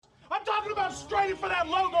frustrated for that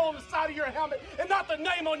logo on the side of your helmet and not the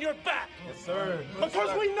name on your back. Yes, sir.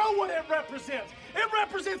 Because we know what it represents. It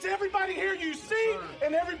represents everybody here you see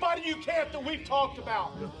and everybody you can't that we've talked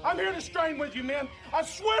about. I'm here to strain with you, man. I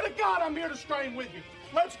swear to God, I'm here to strain with you.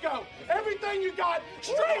 Let's go. Everything you got,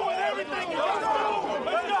 strain with everything you got.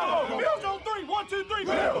 Let's go. Bills on three. 1, 2, 3.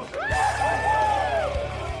 Bills.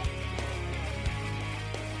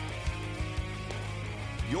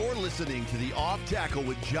 You're listening to the Off Tackle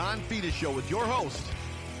with John Fina show with your host,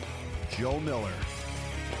 Joe Miller.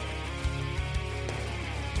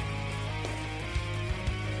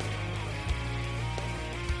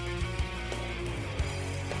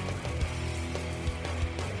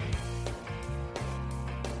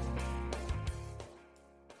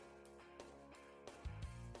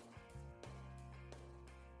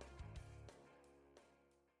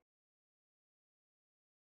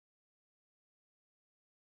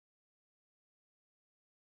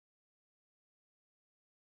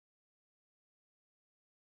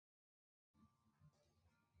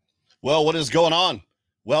 Well, what is going on?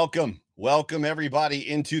 Welcome everybody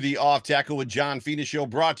into the Off Tackle with John Fina show,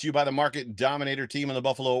 brought to you by the Market Dominator team on the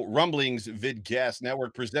Buffalo Rumblings Vidcast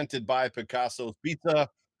Network, presented by Picasso's Pizza.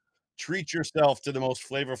 Treat yourself to the most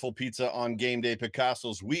flavorful pizza on game day.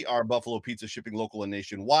 Picasso's. We are Buffalo Pizza, shipping local and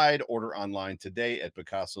nationwide. Order online today at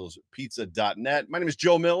picassospizza.net. My name is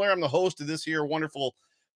Joe Miller. I'm the host of this here wonderful,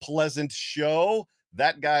 pleasant show.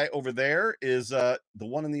 That guy over there is the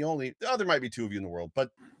one and the only. Oh, there might be two of you in the world, but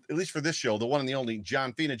at least for this show, the one and the only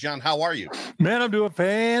John Fina. John, how are you? Man, I'm doing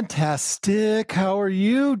fantastic. How are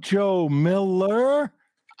you, Joe Miller?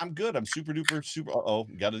 I'm good. I'm super duper super.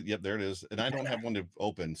 Got it. Yep, there it is. And I don't have one to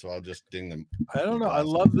open, so I'll just ding them. I don't know. I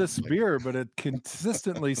love this beer, but it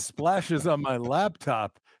consistently splashes on my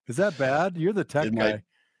laptop. Is that bad? You're the tech guy.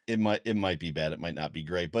 It might be bad. It might not be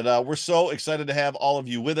great, but we're so excited to have all of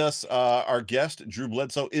you with us. Our guest, Drew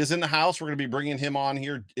Bledsoe, is in the house. We're going to be bringing him on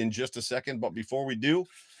here in just a second. But before we do,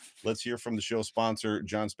 let's hear from the show sponsor,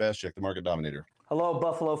 John Spascheck, the Market Dominator. Hello,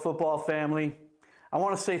 Buffalo football family. I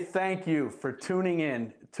want to say thank you for tuning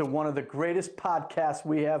in to one of the greatest podcasts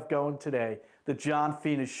we have going today, the John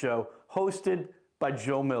Fina Show, hosted by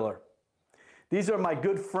Joe Miller. These are my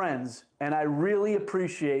good friends, and I really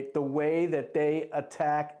appreciate the way that they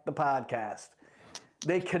attack the podcast.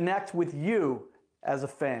 They connect with you as a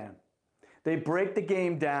fan. They break the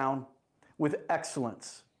game down with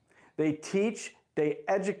excellence. They teach, they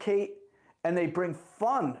educate, and they bring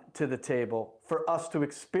fun to the table for us to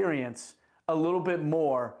experience a little bit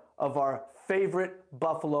more of our favorite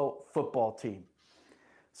Buffalo football team.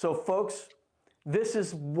 So folks, this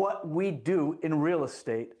is what we do in real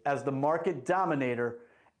estate as the Market Dominator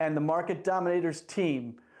and the Market Dominator's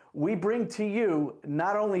team. We bring to you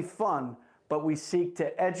not only fun, but we seek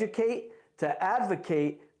to educate, to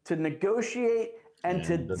advocate, to negotiate, and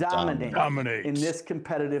to dominate in this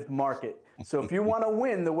competitive market. So if you want to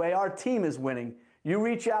win the way our team is winning, you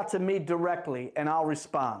reach out to me directly and I'll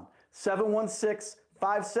respond.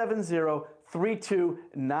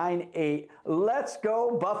 716-570-3298. Let's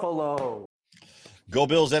go, Buffalo. Go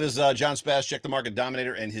Bills. That is John Spascheck, the Market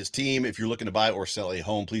Dominator, and his team. If you're looking to buy or sell a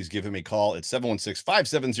home, please give him a call at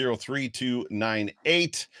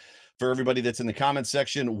 716-570-3298. For everybody that's in the comments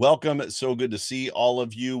section, welcome. So good to see all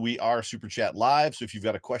of you. We are Super Chat Live, so if you've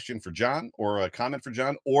got a question for John or a comment for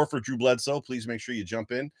John or for Drew Bledsoe, please make sure you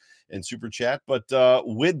jump in and Super Chat. But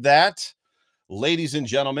with that, ladies and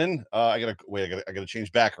gentlemen, I gotta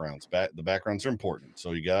change backgrounds. The backgrounds are important,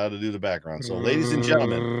 so you gotta do the background. So, ladies and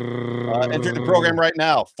gentlemen, entering the program right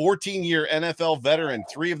now, 14-year NFL veteran,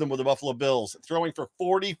 3 of them with the Buffalo Bills, throwing for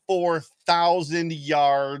 44,000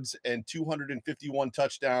 yards and 251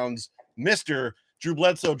 touchdowns, Mr. Drew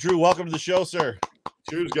Bledsoe. Drew, welcome to the show, sir.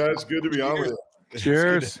 Cheers, guys. Good to be on with you.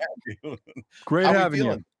 Cheers. Great having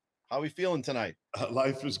you. How are we feeling tonight?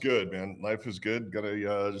 Life is good, man. Life is good. Got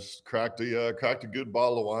to just cracked a good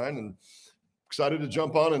bottle of wine, and excited to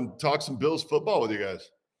jump on and talk some Bills football with you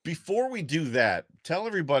guys. Before we do that, tell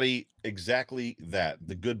everybody exactly that,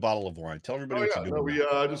 the good bottle of wine. Tell everybody what you do. We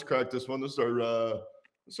just cracked this one. This is our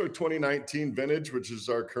 2019 vintage, which is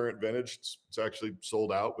our current vintage. It's actually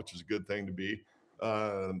sold out, which is a good thing to be.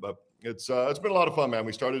 But it's been a lot of fun, man.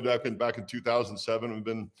 We started back in 2007. We've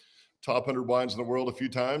been top 100 wines in the world a few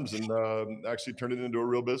times, and actually turned it into a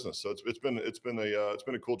real business. So it's been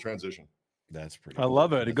a cool transition. That's pretty. I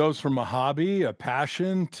love it. It goes from a hobby, a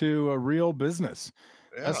passion, to a real business.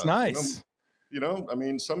 Yeah, that's nice. I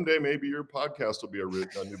mean, someday maybe your podcast will be a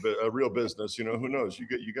real business. Who knows?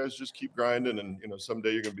 You guys just keep grinding, and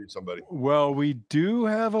someday you're gonna be somebody. Well, we do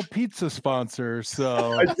have a pizza sponsor,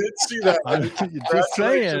 so I did see that. I'm just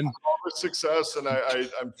saying. On all the success, and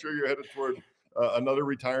I'm sure you're headed toward another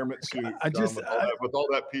retirement soon. With all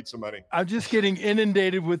that pizza money. I'm just getting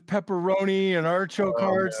inundated with pepperoni and artichoke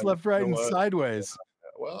hearts left, right, and sideways.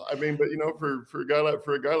 Well, I mean, but for a guy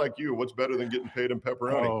like you, what's better than getting paid in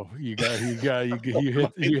pepperoni? Oh, you hit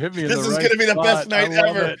me. This is going to be the best night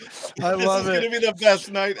ever. I love it. This is going to be the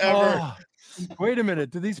best night ever. Oh, wait a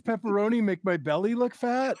minute. Do these pepperoni make my belly look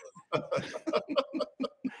fat?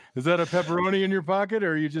 Is that a pepperoni in your pocket,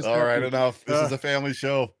 or are you just all right? Enough. This is a family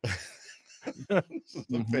show. This is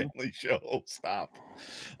a family show. Stop.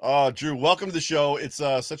 Drew, welcome to the show. It's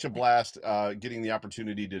such a blast getting the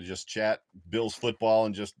opportunity to just chat Bills football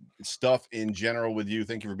and just stuff in general with you.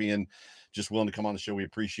 Thank you for being just willing to come on the show. We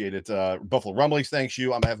appreciate it. Buffalo Rumblings thanks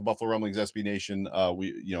you. On behalf of Buffalo Rumblings SB Nation,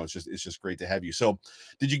 it's just great to have you. So,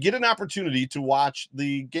 did you get an opportunity to watch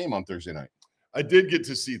the game on Thursday night? I did get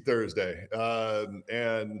to see Thursday,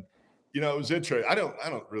 and it was interesting. I don't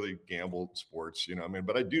really gamble sports,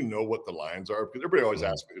 but I do know what the lines are because everybody always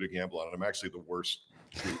asks me to gamble on it. I'm actually the worst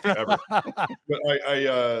ever.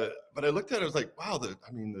 But I looked at it, I was like, wow, the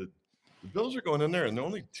Bills are going in there and they're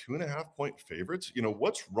only 2.5-point favorites.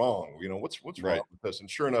 What's wrong? What's wrong with this? And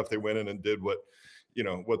sure enough, they went in and did what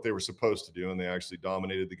they were supposed to do, and they actually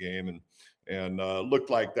dominated the game and looked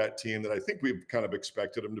like that team that I think we've kind of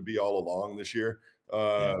expected them to be all along this year.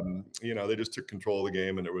 They just took control of the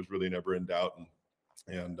game, and it was really never in doubt.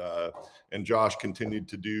 And Josh continued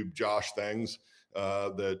to do Josh things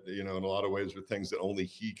that in a lot of ways are things that only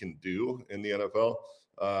he can do in the NFL.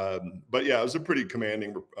 But yeah, it was a pretty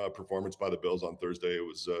commanding performance by the Bills on Thursday. It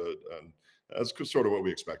was that's sort of what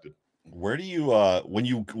we expected. Where do you when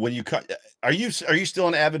you cut? Are you still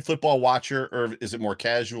an avid football watcher, or is it more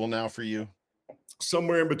casual now for you?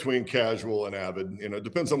 Somewhere in between casual and avid. It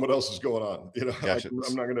depends on what else is going on. Gotcha.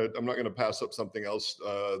 I'm not gonna pass up something else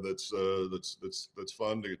that's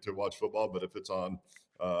fun to watch football. But if it's on,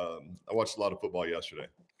 I watched a lot of football yesterday.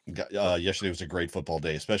 Yesterday was a great football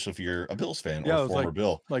day, especially if you're a Bills fan or a former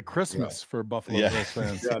Bill. Like Christmas for Buffalo Bills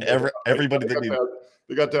fans. Yeah, everybody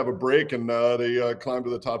they got to have a break, and they climbed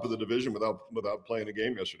to the top of the division without playing a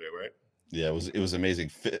game yesterday, right? Yeah, it was amazing.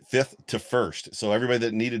 Fifth to first. So everybody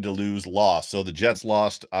that needed to lose lost. So the Jets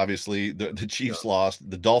lost, obviously. The Chiefs lost.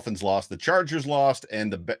 The Dolphins lost. The Chargers lost,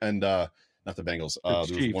 and not the Bengals. There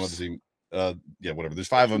was one of the team. Whatever. There's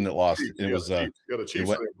 5 of them that lost. It was the Chiefs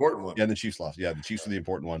were the important one. Yeah, the Chiefs lost. Yeah, the Chiefs were the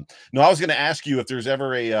important one. No, I was going to ask you if there's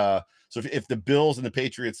ever a so if the Bills and the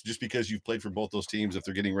Patriots, just because you've played for both those teams, if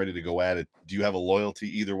they're getting ready to go at it, do you have a loyalty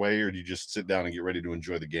either way, or do you just sit down and get ready to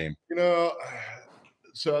enjoy the game?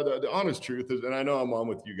 So the honest truth is, and I know I'm on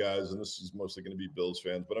with you guys, and this is mostly going to be Bills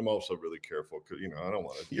fans, but I'm also really careful because I don't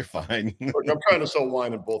want to. You're fine. Look, I'm trying to sell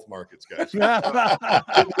wine in both markets, guys. But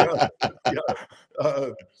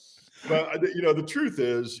the truth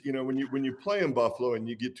is, when you play in Buffalo and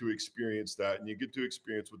you get to experience that, and you get to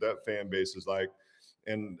experience what that fan base is like,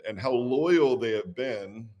 and how loyal they have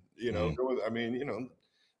been,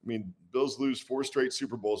 Bills lose 4 straight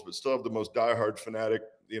Super Bowls, but still have the most diehard fanatic,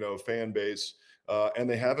 fan base. And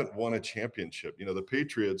they haven't won a championship. The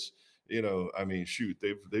Patriots,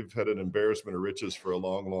 they've had an embarrassment of riches for a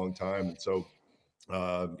long, long time. And so,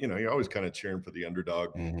 you're always kind of cheering for the underdog,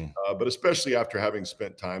 but especially after having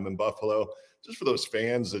spent time in Buffalo, just for those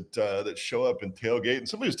fans that show up and tailgate. And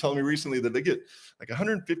somebody was telling me recently that they get like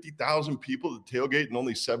 150,000 people to tailgate and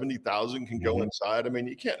only 70,000 can go inside. I mean,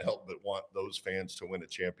 you can't help but want those fans to win a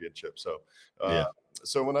championship. So,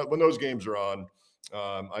 so when those games are on,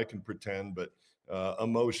 I can pretend, but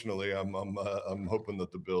emotionally, I'm hoping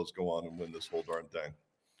that the Bills go on and win this whole darn thing.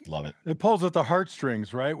 Love it. It pulls at the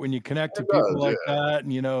heartstrings, right? When you connect to people like that,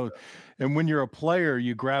 and and when you're a player,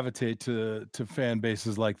 you gravitate to fan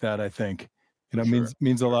bases like that. I think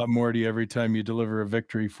means a lot more to you every time you deliver a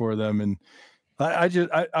victory for them. And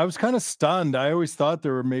I was kind of stunned. I always thought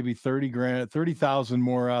there were maybe 30,000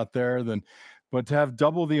 more out there but to have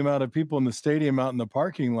double the amount of people in the stadium out in the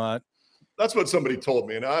parking lot. That's what somebody told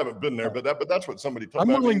me, and I haven't been there, but that's what somebody told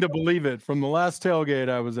me. I'm willing to believe it. From the last tailgate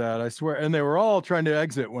I was at, I swear, and they were all trying to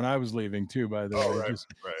exit when I was leaving too. By the way, right,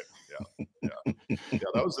 yeah.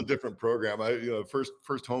 That was a different program.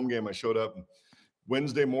 First home game, I showed up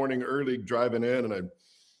Wednesday morning early, driving in, and I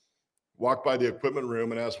walked by the equipment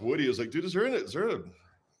room and asked Woody. I was like, "Dude, is there an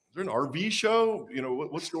RV show?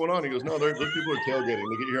 What's going on?" He goes, "No, those people are tailgating.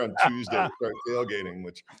 They get here on Tuesday to start tailgating,"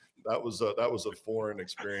 which that was a foreign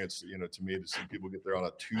experience, to me, to see people get there on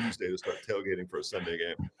a Tuesday to start tailgating for a Sunday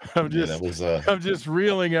game. I'm just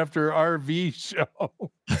reeling after RV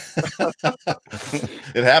show.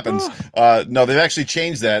 It happens. No, they've actually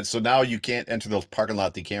changed that, so now you can't enter the parking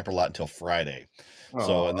lot, the camper lot, until Friday.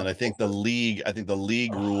 So, and then I think the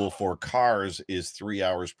league rule for cars is 3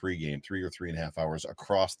 hours pregame, 3 or 3.5 hours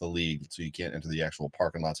across the league. So you can't enter the actual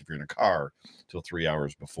parking lots if you're in a car till 3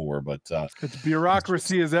 hours before. But it's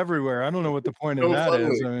bureaucracy is everywhere. I don't know what the point of that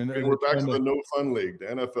is. I mean, we're back to the no fun league, the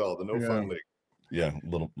NFL, the no fun league. Yeah,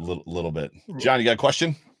 little bit. John, you got a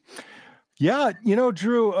question? Yeah,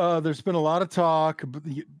 Drew, there's been a lot of talk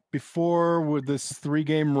before with this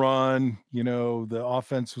 3-game run. The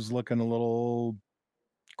offense was looking a little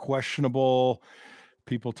questionable.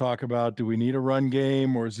 People talk about, do we need a run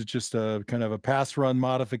game, or is it just a kind of a pass run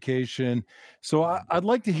modification? So I'd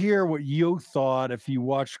like to hear what you thought if you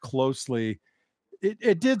watched closely.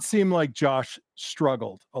 It did seem like Josh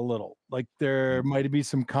struggled a little, like there might be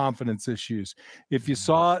some confidence issues. If you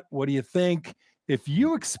saw it, what do you think? If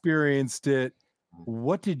you experienced it,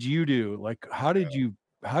 what did you do? Like, how'd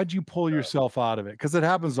you pull yourself out of it? Because it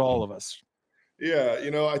happens to all of us. Yeah,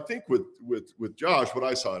 I think with Josh, what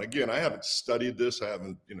I saw, and again, I haven't studied this, I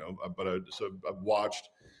haven't, but I've watched.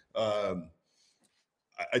 I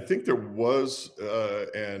think there was,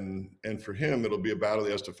 and for him, it'll be a battle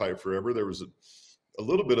he has to fight forever. There was a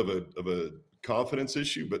little bit of a confidence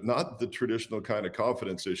issue, but not the traditional kind of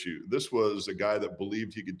confidence issue. This was a guy that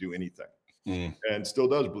believed he could do anything, and still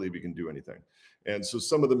does believe he can do anything. And so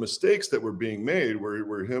some of the mistakes that were being made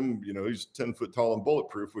were him, he's 10 foot tall and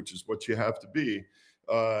bulletproof, which is what you have to be.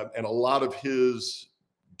 And a lot of his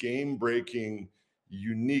game breaking,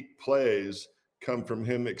 unique plays come from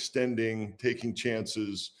him extending, taking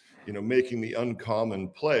chances, making the uncommon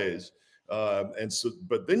plays.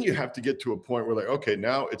 But then you have to get to a point where okay,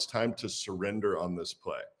 now it's time to surrender on this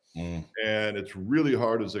play. And it's really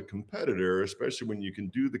hard as a competitor, especially when you can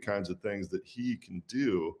do the kinds of things that he can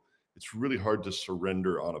do. It's really hard to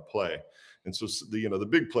surrender on a play. And so the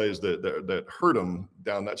big plays that hurt him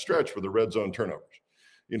down that stretch were the red zone turnovers.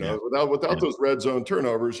 Without those red zone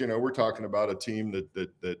turnovers, we're talking about a team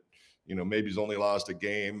that maybe's only lost a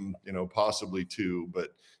game, possibly 2,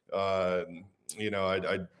 but I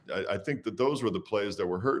think that those were the plays that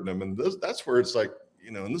were hurting him. And that's where it's like,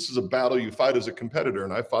 and this is a battle you fight as a competitor.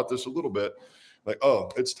 And I fought this a little bit, like,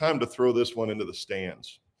 it's time to throw this one into the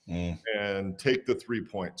stands and take the 3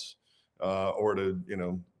 points. Or to,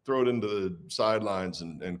 throw it into the sidelines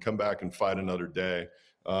and come back and fight another day.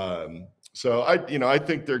 So I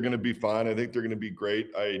think they're going to be fine. I think they're going to be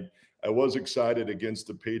great. I was excited against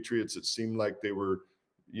the Patriots. It seemed like they were,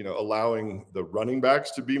 allowing the running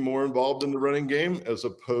backs to be more involved in the running game as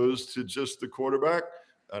opposed to just the quarterback.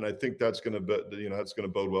 And I think that's going to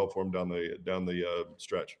bode well for them down the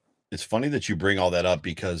stretch. It's funny that you bring all that up,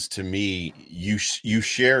 because to me, you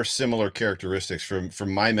share similar characteristics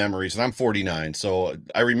from my memories, and I'm 49. So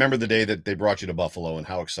I remember the day that they brought you to Buffalo and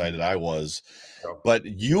how excited I was. But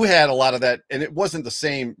you had a lot of that, and it wasn't the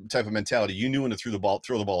same type of mentality. You knew when to throw the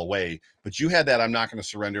ball away, but you had that I'm not going to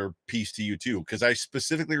surrender piece to you too. Because I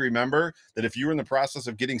specifically remember that if you were in the process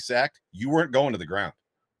of getting sacked, you weren't going to the ground.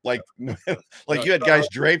 Like you had guys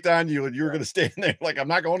draped on you and you were going to stay in there. Like, I'm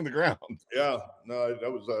not going to the ground. Yeah, no,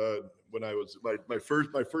 that was when I was my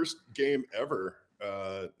first game ever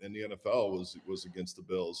in the NFL was against the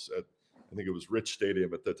Bills at, I think it was Rich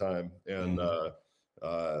Stadium at the time. And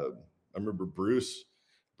I remember Bruce,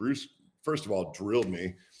 first of all, drilled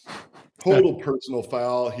me. Total personal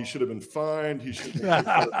foul. He should have been fined. He should have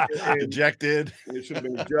been ejected. He should have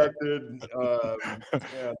been ejected.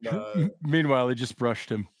 Meanwhile, he just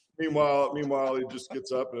brushed him. Meanwhile, he just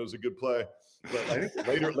gets up and it was a good play. But I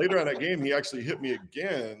think later on that game, he actually hit me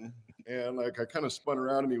again. And I kind of spun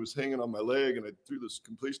around and he was hanging on my leg, and I threw this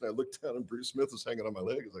completion. I looked down and Bruce Smith was hanging on my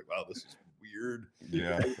leg. I was like, wow, this is weird.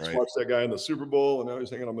 Yeah, I just watched that guy in the Super Bowl and now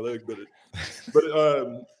he's hanging on my leg. But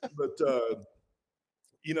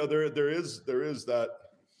there is that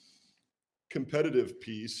competitive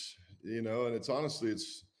piece, and it's honestly,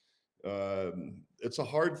 it's a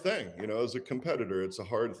hard thing, as a competitor. It's a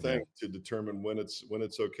hard thing to determine when it's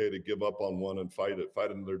okay to give up on one and fight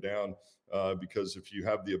another down. Because if you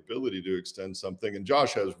have the ability to extend something, and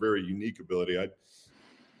Josh has very unique ability,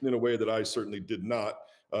 in a way that I certainly did not,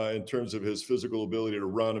 in terms of his physical ability to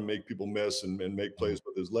run and make people miss and make plays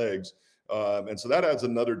with his legs. And so that adds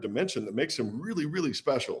another dimension that makes him really, really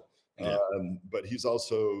special. Yeah. But he's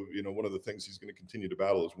also, one of the things he's going to continue to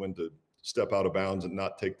battle is when to step out of bounds and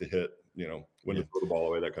not take the hit, when to throw the ball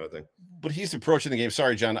away, that kind of thing. But he's approaching the game.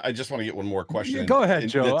 Sorry, John. I just want to get one more question. Yeah, go ahead,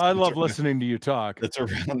 Joe. I love listening to you talk. That's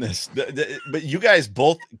around this. But you guys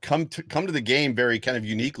both come to the game very kind of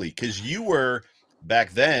uniquely, because you were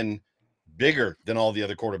back then bigger than all the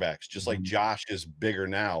other quarterbacks, just like Josh is bigger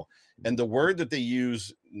now. And the word that they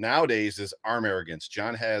use nowadays is arm arrogance.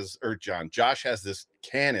 Josh has this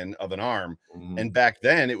cannon of an arm. And back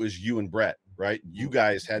then it was you and Brett, right? You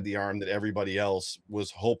guys had the arm that everybody else was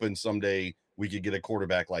hoping someday we could get a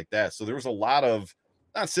quarterback like that. So there was a lot of,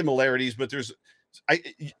 not similarities, but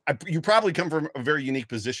you probably come from a very unique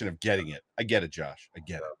position of getting it. I get it, Josh. I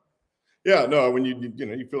get it. Yeah, no, when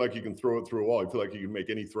you feel like you can throw it through a wall, you feel like you can make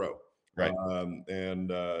any throw. Right.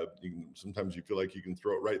 Sometimes you feel like you can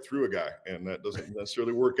throw it right through a guy, and that doesn't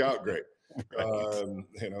necessarily work out great. Right.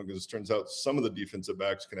 Because it turns out some of the defensive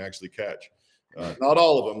backs can actually catch. Not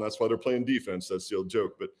all of them. That's why they're playing defense. That's the old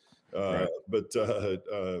joke. But you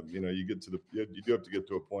do have to get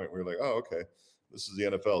to a point where you're like, oh, okay, this is the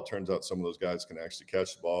NFL. It turns out some of those guys can actually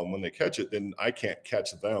catch the ball, and when they catch it, then I can't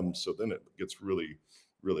catch them. So then it gets really,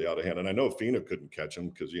 really out of hand. And I know Fina couldn't catch him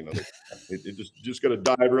because they just got to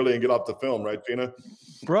dive early and get off the film, right, Fina?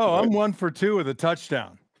 Bro, I'm 1 for 2 with a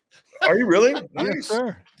touchdown. Are you really? Nice. Yes,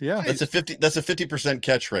 sir. Yeah, that's a 50%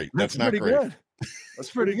 catch rate. That's not great. Good.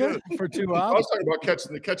 That's pretty good for 2 hours. I was talking about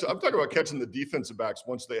catching the catch. I'm talking about catching the defensive backs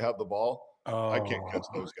once they have the ball. I can't catch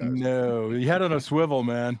those guys. No, you head on a swivel,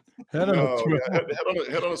 man. Head on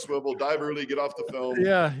a swivel. Dive early, get off the film.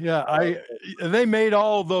 Yeah. They made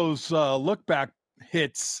all those look back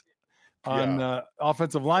hits on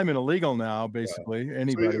offensive linemen illegal now. Basically,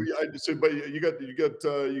 anybody. But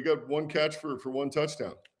you got one catch for one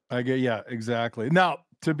touchdown. Exactly. Now,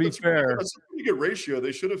 to be fair, that's a pretty good ratio.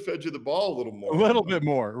 They should have fed you the ball a little more. A little bit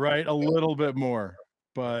more, right? A little bit more.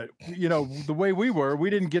 But, the way we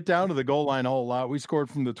didn't get down to the goal line a whole lot. We scored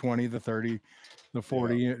from the 20, the 30, the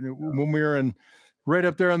 40. Yeah. When we were right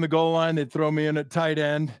up there on the goal line, they'd throw me in at tight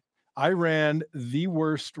end. I ran the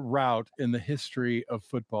worst route in the history of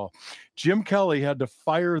football. Jim Kelly had to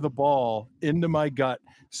fire the ball into my gut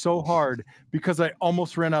so hard because I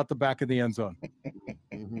almost ran out the back of the end zone.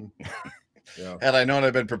 Yeah. Had I known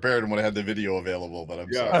I'd been prepared and would have had the video available, but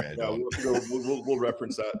I'm sorry. We'll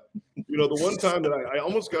reference that. The one time that I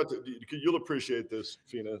almost got to, you'll appreciate this,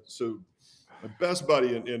 Fina. So my best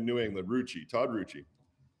buddy in New England, Todd Rucci,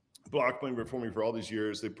 block playing for me for all these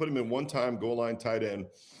years. They put him in one-time goal line tight end.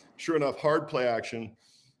 Sure enough, hard play action.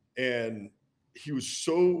 And he was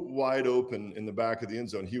so wide open in the back of the end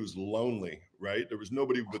zone. He was lonely, right? There was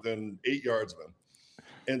nobody within 8 yards of him.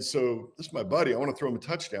 And so this is my buddy. I want to throw him a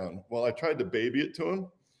touchdown. Well, I tried to baby it to him.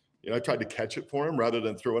 I tried to catch it for him rather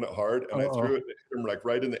than throwing it hard. And I threw it him like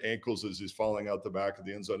right in the ankles as he's falling out the back of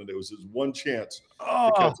the end zone. And it was his one chance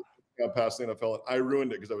to catch it past the NFL. And I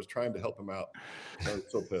ruined it because I was trying to help him out. I was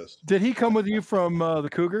so pissed. Did he come with you from the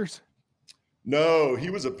Cougars? No,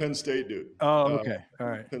 he was a Penn State dude. Oh, okay. All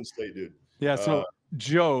right. Penn State dude. Yeah. So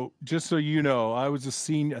Joe, just so you know, I was a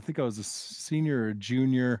senior. I think I was a senior or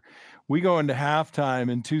junior. We go into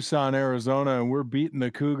halftime in Tucson, Arizona, and we're beating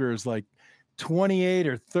the Cougars like 28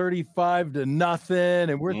 or 35 to nothing.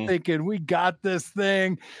 And we're thinking, we got this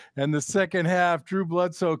thing. And the second half, Drew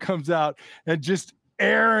Bledsoe comes out and just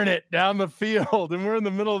airing it down the field. And we're in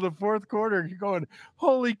the middle of the fourth quarter. You're going,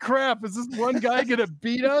 holy crap, is this one guy going to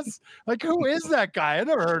beat us? Like, who is that guy? I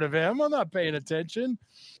never heard of him. I'm not paying attention.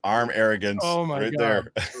 Arm arrogance. Oh my right God.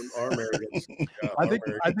 There. Arm arrogance. Yeah,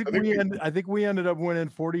 I think we ended up winning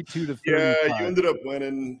 42 to 35. Yeah, you ended up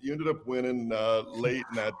winning late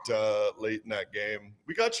in that game.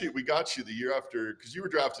 We got you the year after, because you were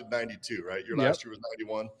drafted 92, right? Your last year was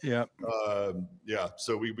 91. Yeah.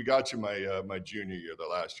 So we got you my junior year. The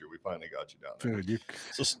last year we finally got you down there. Dude,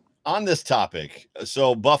 So on this topic,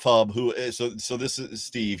 so Buff Hub, so this is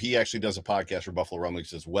Steve. He actually does a podcast for Buffalo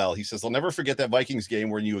Rumblings as well. He says, I'll never forget that Vikings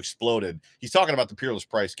game when you exploded. He's talking about the Peerless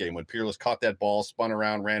Price game when Peerless caught that ball, spun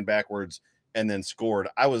around, ran backwards, and then scored.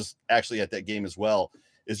 I was actually at that game as well.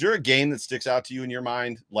 Is there a game that sticks out to you in your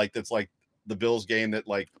mind? Like, that's like the Bills game that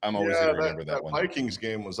like, I'm always going to remember that one. Vikings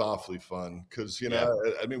game was awfully fun. Cause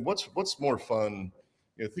I mean, what's more fun?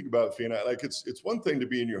 Think about it, Fina. Like it's one thing to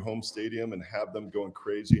be in your home stadium and have them going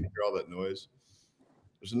crazy and hear all that noise.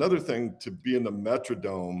 There's another thing to be in the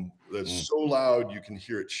Metrodome that's so loud you can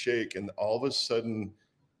hear it shake, and all of a sudden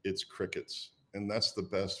it's crickets. And that's the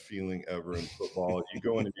best feeling ever in football. You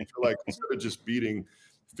go in and you feel like instead of just beating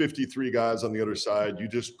 53 guys on the other side, you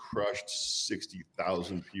just crushed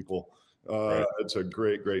 60,000 people. It's a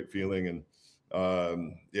great, great feeling. And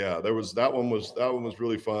Yeah, that one was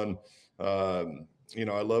really fun.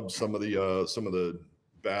 I loved some of the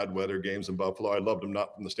bad weather games in Buffalo. I loved them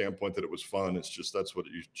not from the standpoint that it was fun. It's just that's what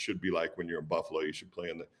it should be like when you're in Buffalo. You should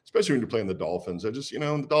play especially when you're playing the Dolphins.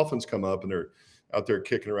 The Dolphins come up and they're out there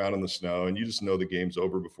kicking around in the snow, and you just know the game's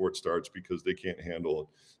over before it starts because they can't handle a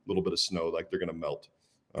little bit of snow, like they're going to melt.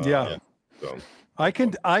 So I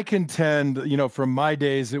contend, from my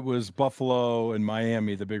days, it was Buffalo and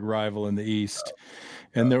Miami, the big rival in the East.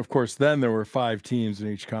 And there, of course, then there were 5 teams in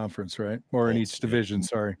each conference, right? Or in each division,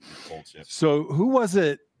 sorry. So who was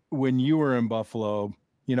it when you were in Buffalo?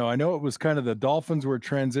 I know it was kind of the Dolphins were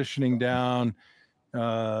transitioning down. It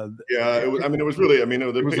was really,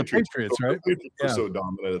 the Patriots, right? The Patriots were so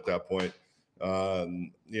dominant at that point.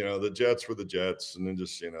 The Jets were the Jets, and then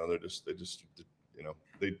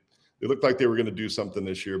they looked like they were going to do something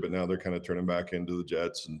this year, but now they're kind of turning back into the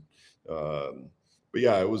Jets. And but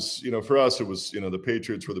yeah, it was, for us, it was, the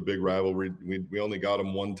Patriots were the big rivalry. We only got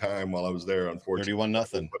them one time while I was there, unfortunately.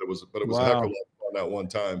 31-0. But it was a heck of a lot of fun that one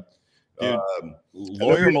time. Dude,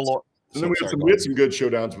 Lawyer Milloy. And then we had some good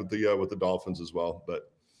showdowns with the Dolphins as well. But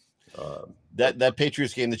that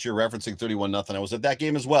Patriots game that you're referencing, 31-0, I was at that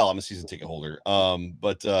game as well. I'm a season ticket holder.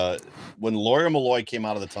 But when Lawyer Milloy came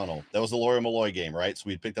out of the tunnel, that was the Lawyer Milloy game, right? So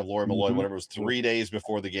we picked up Lawyer Milloy, whatever it was, 3 days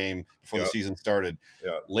before the game, the season started.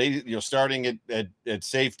 Yeah. Starting at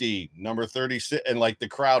safety, number 36, and like the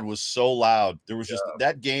crowd was so loud. There was just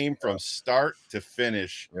that game from start to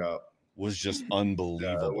finish. Yeah. Was just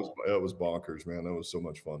unbelievable. It was bonkers, man. That was so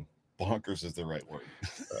much fun. Bonkers is the right word.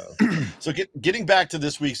 So getting back to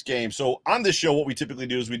this week's game. So on this show, what we typically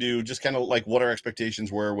do is we do just kind of like what our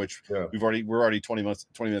expectations were, which we're already 20 minutes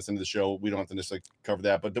into the show. We don't have to necessarily cover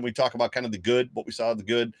that, but then we talk about kind of the good, what we saw, the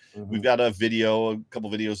good. We've got a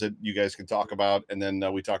couple videos that you guys can talk about. And then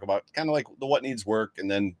we talk about kind of like the what needs work. And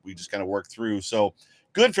then we just kind of work through. So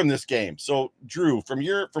good from this game. So Drew, from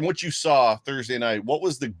what you saw Thursday night, what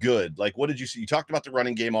was the good? Like, what did you see? You talked about the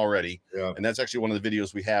running game already, and that's actually one of the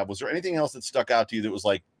videos we have. Was there anything else that stuck out to you that was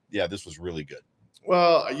like, yeah, this was really good?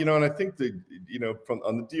 Well, and I think from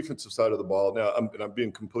on the defensive side of the ball. Now, I'm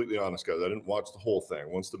being completely honest, guys. I didn't watch the whole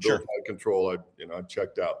thing. Once the Bills had control, I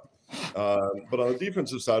checked out. But on the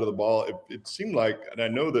defensive side of the ball, it seemed like, and I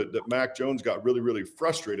know that Mac Jones got really, really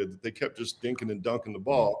frustrated that they kept just dinking and dunking the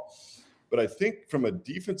ball. But I think from a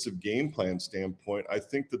defensive game plan standpoint, I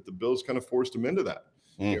think that the Bills kind of forced him into that.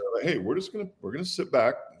 Hey, we're gonna sit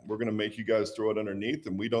back. We're gonna make you guys throw it underneath,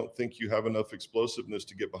 and we don't think you have enough explosiveness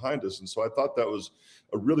to get behind us. And so I thought that was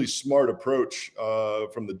a really smart approach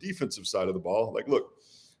from the defensive side of the ball. Like, look,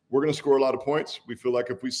 we're gonna score a lot of points. We feel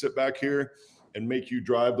like if we sit back here and make you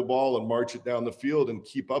drive the ball and march it down the field and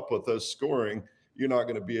keep up with us scoring, you're not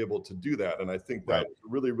going to be able to do that. And I think that was a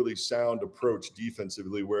really, really sound approach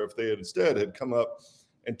defensively, where if they had come up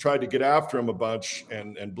and tried to get after him a bunch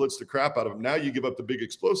and blitz the crap out of him, now you give up the big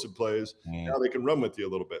explosive plays. Now they can run with you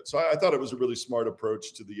a little bit. So I thought it was a really smart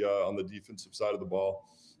approach to the on the defensive side of the ball,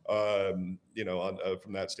 from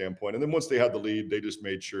that standpoint. And then once they had the lead, they just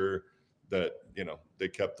made sure that, they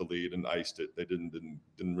kept the lead and iced it. They didn't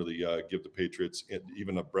really give the Patriots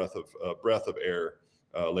even a breath of air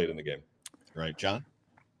late in the game. Right, John?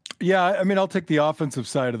 Yeah, I'll take the offensive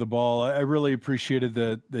side of the ball. I really appreciated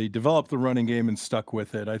that they developed the running game and stuck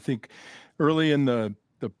with it. I think early in the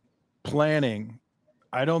planning,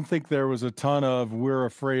 I don't think there was a ton of we're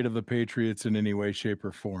afraid of the Patriots in any way, shape,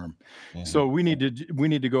 or form. So we need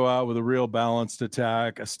to go out with a real balanced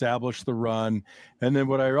attack, establish the run. And then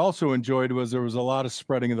what I also enjoyed was there was a lot of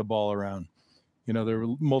spreading of the ball around. There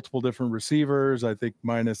were multiple different receivers, I think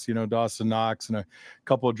minus, Dawson Knox and a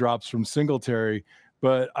couple of drops from Singletary.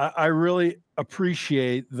 But I really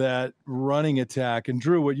appreciate that running attack. And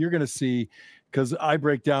Drew, what you're going to see, because I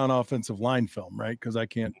break down offensive line film, right? Because I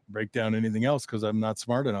can't break down anything else because I'm not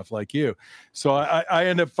smart enough like you. So I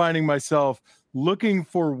end up finding myself looking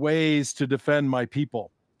for ways to defend my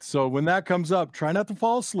people. So when that comes up, try not to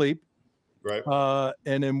fall asleep. Right.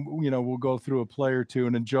 And then, we'll go through a play or two.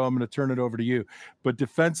 And then, Joe, I'm going to turn it over to you. But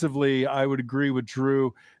defensively, I would agree with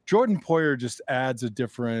Drew. Jordan Poyer just adds a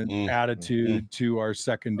different attitude to our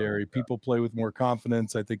secondary. People play with more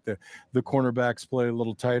confidence. I think the cornerbacks play a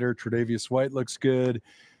little tighter. Tre'Davious White looks good.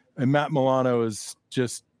 And Matt Milano is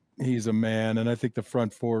just, he's a man. And I think the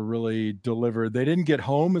front four really delivered. They didn't get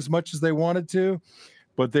home as much as they wanted to,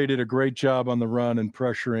 but they did a great job on the run and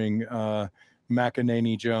pressuring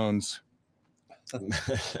McEnany Jones.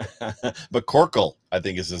 But Corkle, I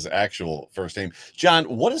think, is his actual first name. John,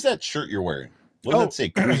 what is that shirt you're wearing? What does that say,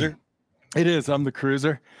 Cruiser? It is. I'm the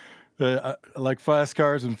Cruiser. I like fast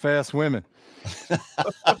cars and fast women.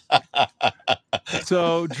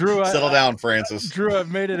 So Drew, Settle down, Francis. Drew,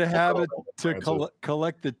 I've made it a habit to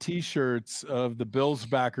collect the T-shirts of the Bills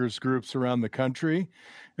backers groups around the country,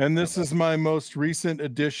 and this is my most recent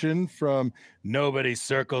edition from Nobody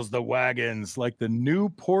Circles the Wagons, like the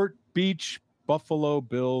Newport Beach Buffalo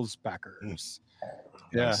Bills backers.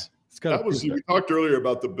 Yeah, Nice. it's got. We talked earlier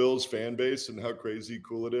about the Bills fan base and how crazy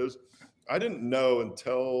cool it is. I didn't know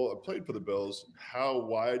until I played for the Bills how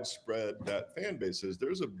widespread that fan base is.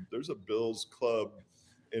 There's a Bills club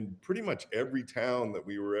in pretty much every town that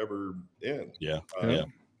we were ever in. Yeah.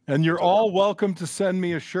 And you're all welcome to send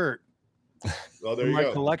me a shirt. Well, there you my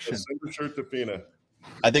go. collection. Send a shirt to Fina.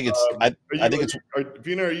 I think it's.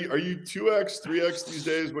 Fina, are you 2X, 3X these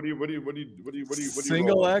days? What do you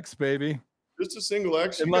Single X, baby. Just a single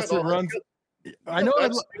X. Unless it runs. I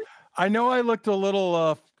know I looked a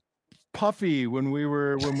little puffy when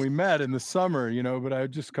we met in the summer, but I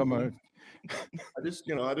just come on. I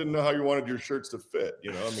didn't know how you wanted your shirts to fit.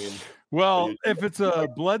 I mean, well, if it's a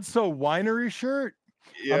Bledsoe Winery shirt,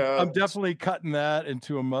 yeah, I'm definitely cutting that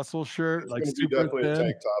into a muscle shirt, like super definitely thin. a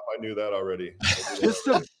tank top. I knew that already. Just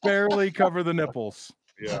to barely cover the nipples.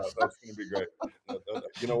 Yeah, that's going to be great.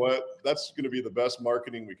 You know what? That's going to be the best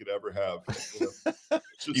marketing we could ever have.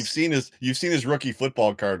 You've seen his rookie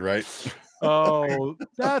football card, right? Oh,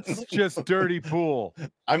 that's just dirty pool.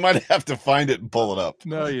 I might have to find it and pull it up.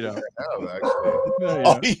 No, you don't. I have, actually.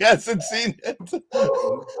 No, he hasn't seen it.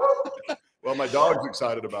 Well, my dog's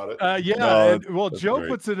excited about it. Joe great.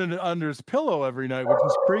 Puts it under his pillow every night, which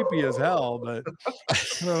is creepy as hell. But I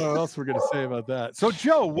don't know what else we're going to say about that. So,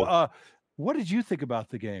 Joe, what did you think about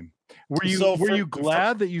the game? Were you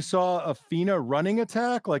glad that you saw a Fina running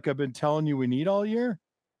attack like I've been telling you we need all year?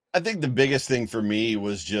 I think the biggest thing for me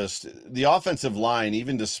was just the offensive line,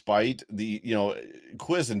 even despite the,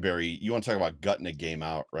 Quisenberry, you want to talk about gutting a game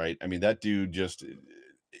out, right? I mean, that dude just,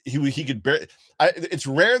 he could bear. It's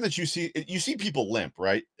rare that you see people limp,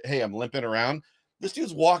 right? Hey, I'm limping around. This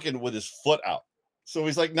dude's walking with his foot out. So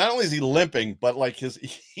he's like, not only is he limping, but like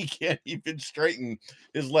he can't even straighten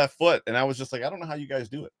his left foot. And I was just like, I don't know how you guys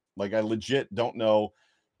do it. Like, I legit don't know.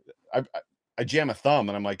 I jam a thumb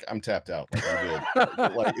and I'm like, I'm tapped out. Like, I'm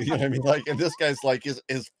good. Like, you know what I mean? Like, and this guy's like, his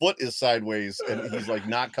foot is sideways and he's like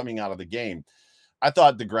not coming out of the game. I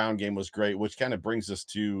thought the ground game was great, which kind of brings us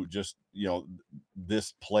to just,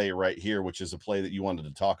 this play right here, which is a play that you wanted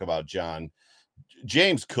to talk about, John.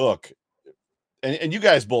 James Cook, and you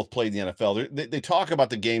guys both played in the NFL. They talk about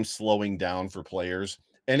the game slowing down for players,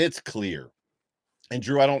 and it's clear. And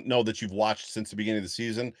Drew, I don't know that you've watched since the beginning of the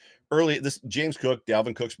season. James Cook,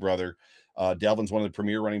 Dalvin Cook's brother, Dalvin's one of the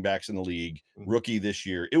premier running backs in the league, rookie this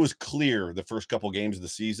year. It was clear the first couple games of the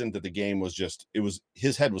season that the game was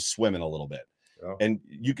his head was swimming a little bit. Yeah. And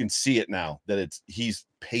you can see it now that he's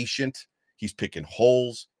patient, he's picking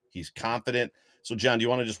holes, he's confident. So, John, do you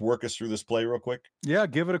want to just work us through this play real quick? Yeah,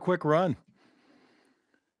 give it a quick run.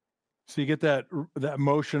 So you get that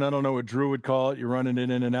motion. I don't know what Drew would call it. You're running it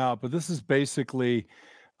in and out, but this is basically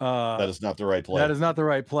that is not the right play. That is not the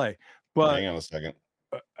right play. But hang on a second.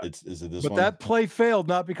 Is it this but one? That play failed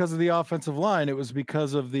not because of the offensive line. It was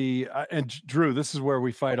because of the and Drew, this is where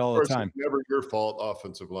we fight all the time. It's never your fault,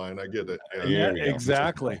 offensive line. I get it. Yeah,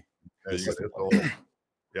 exactly.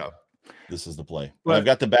 Yeah. This is the play. But I've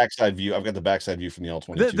got the backside view. I've got the backside view from the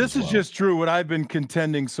All-22. This is just true. What I've been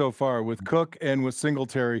contending so far with Cook and with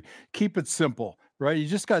Singletary, keep it simple, right? You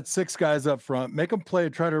just got 6 guys up front. Make them play.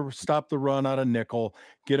 Try to stop the run out of nickel.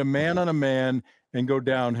 Get a man on a man and go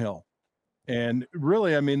downhill. And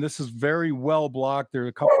really, I mean, this is very well blocked. There are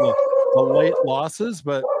a couple of late losses,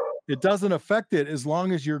 but it doesn't affect it as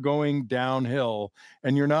long as you're going downhill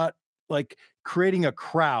and you're not like creating a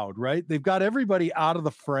crowd, right? They've got everybody out of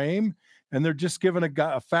the frame and they're just giving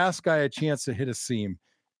a fast guy a chance to hit a seam,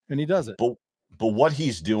 and he does it. But what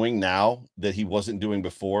he's doing now that he wasn't doing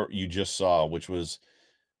before, you just saw, which was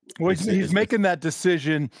he's making that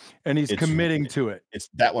decision and he's committing to it. It's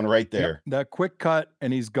that one right there. Yep, that quick cut,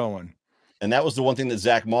 and he's going. And that was the one thing that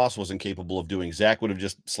Zach Moss wasn't capable of doing. Zach would have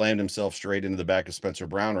just slammed himself straight into the back of Spencer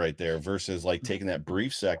Brown right there versus like taking that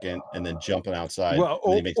brief second and then jumping outside. Well,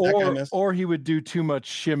 or he would do too much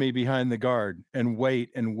shimmy behind the guard and wait.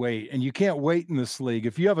 And you can't wait in this league.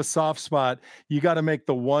 If you have a soft spot, you got to make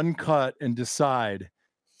the one cut and decide.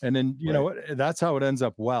 And then, you know, that's how it ends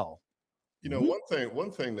up well. You know, one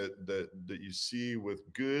thing that you see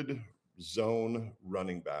with good zone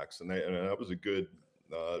running backs, and that was a good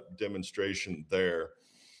demonstration there,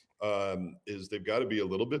 is they've got to be a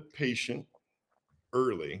little bit patient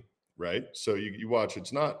early, right? So you watch,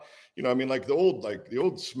 it's not, I mean, like the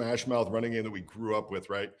old smash mouth running game that we grew up with,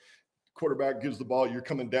 right? quarterback gives the ball, you're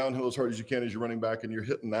coming downhill as hard as you can as you're running back, and you're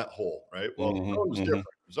hitting that hole, right? Well, zone's different.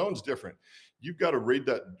 Zone's different. You've got to read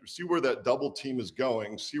that, see where that double team is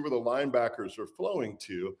going, see where the linebackers are flowing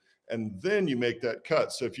to, and then you make that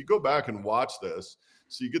cut. So if you go back and watch this,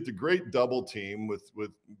 so you get the great double team with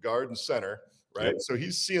guard and center, right? Yep. So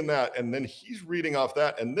he's seeing that, and then he's reading off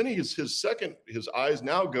that, and then his eyes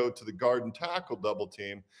now go to the guard and tackle double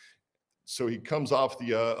team. So he comes off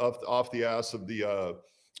the ass of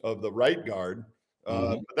the right guard.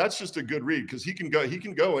 But that's just a good read because he can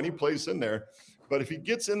go any place in there. But if he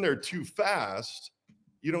gets in there too fast,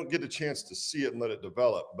 you don't get a chance to see it and let it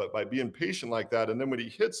develop. But by being patient like that, and then when he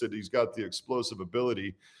hits it, he's got the explosive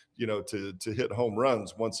ability, to hit home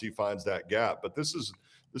runs once he finds that gap. But this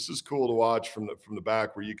is cool to watch from the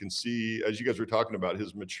back, where you can see, as you guys were talking about,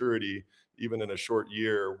 his maturity even in a short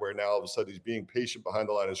year, where now all of a sudden he's being patient behind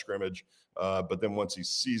the line of scrimmage. But then once he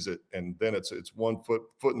sees it, and then it's 1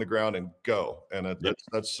 foot in the ground and go. And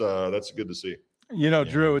that's good to see.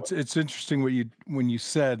 Drew, it's interesting when you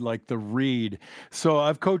said like the read. So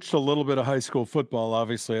I've coached a little bit of high school football.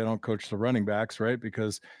 Obviously, I don't coach the running backs, right?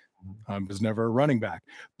 Because I was never a running back.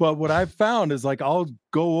 But what I've found is like I'll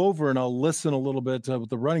go over and I'll listen a little bit to what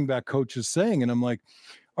the running back coach is saying, and I'm like,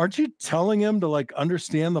 aren't you telling him to like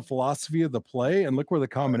understand the philosophy of the play and look where the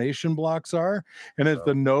combination blocks are? And if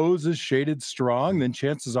the nose is shaded strong, then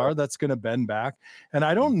chances are that's going to bend back. And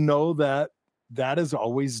I don't know that is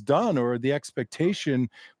always done, or the expectation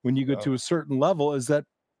when you get to a certain level is that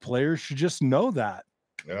players should just know that.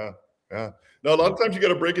 Yeah. No, a lot of times you got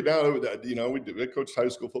to break it down. We coached high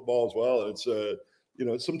school football as well. And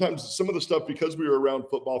it's, sometimes some of the stuff, because we were around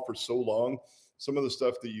football for so long, some of the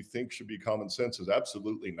stuff that you think should be common sense is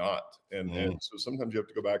absolutely not. And so sometimes you have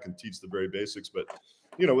to go back and teach the very basics. But,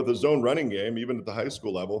 with the zone running game, even at the high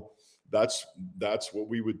school level, that's what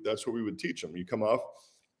we would teach them. You come off,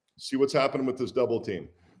 see what's happening with this double team.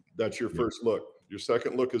 That's your first look. Your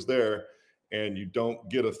second look is there, and you don't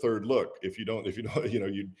get a third look. If you don't,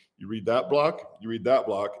 you read that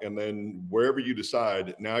block, and then wherever you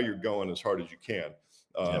decide, now you're going as hard as you can.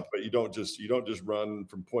 But you don't just run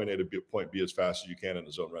from point A to point B as fast as you can in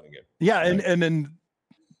a zone running game. Yeah, and then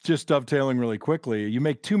just dovetailing really quickly, you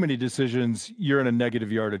make too many decisions, you're in a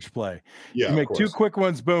negative yardage play. Yeah, you make two quick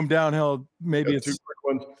ones, boom, downhill. Maybe it's 2 quick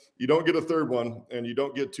ones. You don't get a third one, and you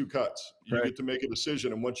don't get 2 cuts. You get to make a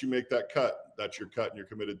decision, and once you make that cut, that's your cut, and you're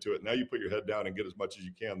committed to it. Now you put your head down and get as much as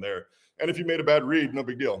you can there. And if you made a bad read, no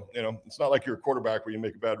big deal. It's not like you're a quarterback where you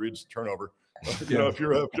make a bad read, it's a turnover. If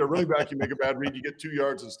you're a running back, you make a bad read, you get 2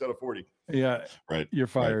 yards instead of 40. Yeah, right. You're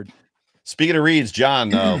fired. Right. Speaking of reads,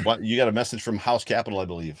 John, you got a message from House Capital, I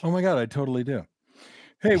believe. Oh my God, I totally do.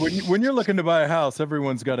 Hey, when you're looking to buy a house,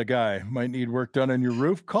 everyone's got a guy. Might need work done on your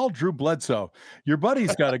roof? Call Drew Bledsoe. Your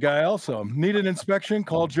buddy's got a guy also. Need an inspection?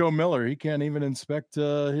 Call Joe Miller. He can't even inspect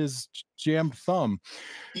his jammed thumb.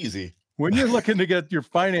 Easy. When you're looking to get your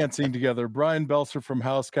financing together, Brian Belser from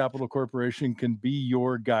House Capital Corporation can be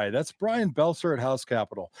your guy. That's Brian Belser at House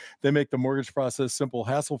Capital. They make the mortgage process simple,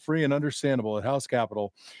 hassle-free, and understandable. At House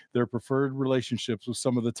Capital, their preferred relationships with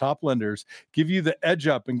some of the top lenders give you the edge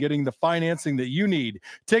up in getting the financing that you need.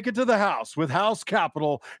 Take it to the house with House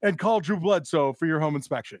Capital and call Drew Bledsoe for your home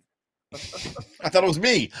inspection. I thought it was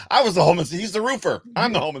me. I was the home inspection. He's the roofer.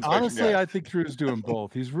 I'm the home inspection Honestly, guy. I think Drew's doing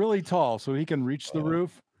both. He's really tall, so he can reach the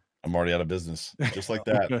roof. I'm already out of business. Just like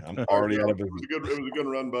that. I'm already out of business. It was a good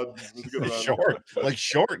run, bud. It was a good run.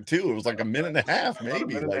 Short too. It was like a minute and a half, maybe. A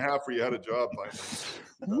minute and a half where you had a job.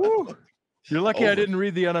 Woo. You're lucky I didn't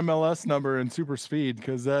read the NMLS number in super speed,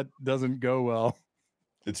 because that doesn't go well.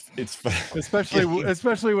 It's especially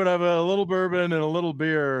when I have a little bourbon and a little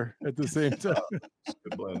beer at the same time.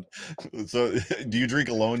 Good blend. So, do you drink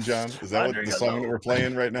alone, John? Is that what the song that we're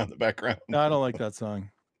playing right now in the background? No, I don't like that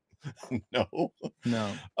song.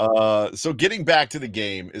 No. So getting back to the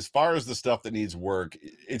game, as far as the stuff that needs work,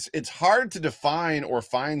 it's hard to define or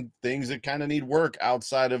find things that kind of need work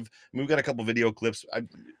outside of. We've got a couple video clips.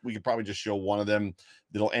 We could probably just show one of them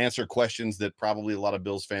that'll answer questions that probably a lot of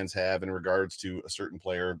Bills fans have in regards to a certain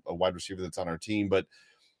player, a wide receiver that's on our team. But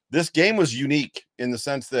this game was unique in the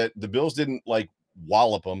sense that the Bills didn't like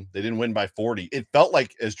wallop them. They didn't win by 40. It felt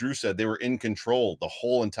like, as Drew said, they were in control the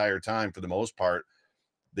whole entire time for the most part.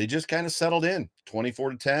 They just kind of settled in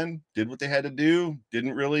 24-10, did what they had to do,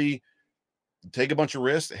 didn't really take a bunch of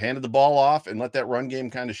risks, handed the ball off, and let that run game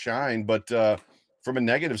kind of shine. But from a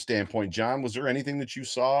negative standpoint, John, was there anything that you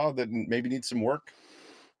saw that maybe needs some work?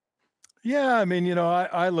 Yeah, I mean,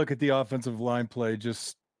 I look at the offensive line play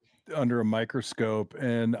just under a microscope,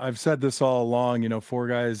 and I've said this all along.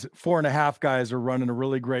 4.5 guys are running a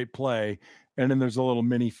really great play, and then there's a little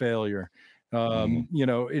mini failure. You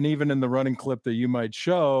know, and even in the running clip that you might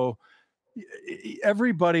show,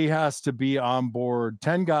 everybody has to be on board.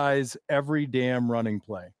 10 guys every damn running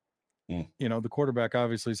play. You know, the quarterback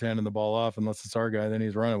obviously is handing the ball off unless it's our guy, then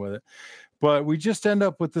he's running with it. But we just end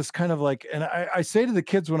up with this kind of like, and I say to the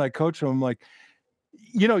kids when I coach them, I'm like,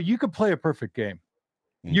 you know, you could play a perfect game.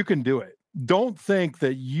 You can do it. Don't think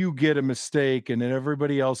that you get a mistake and then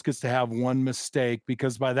everybody else gets to have one mistake,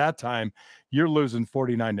 because by that time you're losing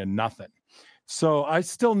 49-0. So I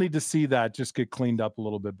still need to see that just get cleaned up a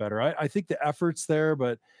little bit better. I think the effort's there,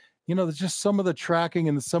 but you know, there's just some of the tracking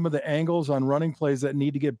and some of the angles on running plays that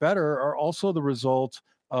need to get better are also the result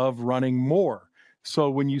of running more.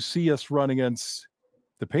 So when you see us run against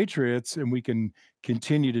the Patriots and we can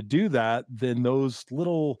continue to do that, then those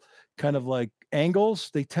little kind of like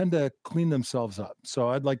angles, they tend to clean themselves up. So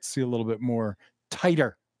I'd like to see a little bit more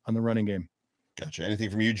tighter on the running game. Gotcha.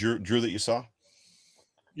 Anything from you, Drew, that you saw?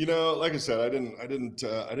 You know, like I said, I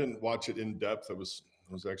didn't watch it in depth. I was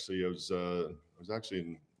actually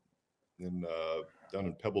in down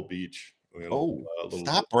in Pebble Beach.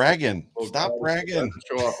 Stop bragging. Stop bragging.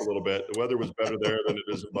 Show off a little bit. The weather was better there than it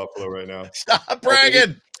is in Buffalo right now. Stop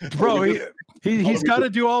bragging. Bro, he's got to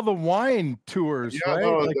do all the wine tours, right?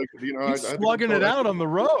 No, like, you know, he's slugging it out on the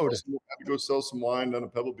road. I had to go sell some wine down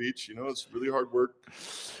at Pebble Beach. You know, it's really hard work.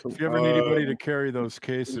 If you ever need anybody to carry those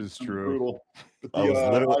cases, Drew. Brutal. But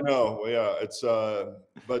I know. Yeah, it's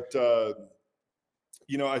but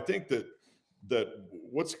you know, I think that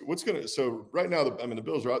what's going to, so right now, the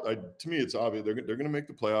Bills are out. To me, it's obvious they're going to make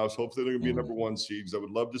the playoffs. Hopefully they're going to be number one seeds. I would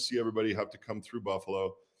love to see everybody have to come through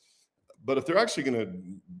Buffalo. But if they're actually going to,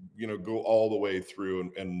 you know, go all the way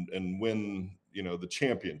through and win, you know, the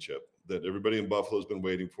championship that everybody in Buffalo has been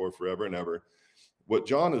waiting for forever and ever, what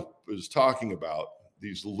John is talking about,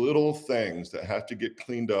 these little things that have to get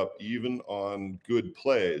cleaned up even on good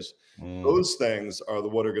plays, those things are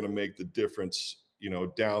what are going to make the difference, you know,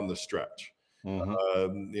 down the stretch.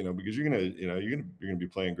 You know, because you're gonna be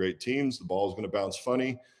playing great teams. The ball is going to bounce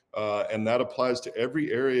funny, and that applies to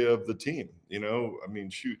every area of the team. You know, I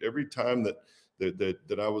mean, shoot, every time that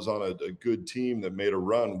I was on a good team that made a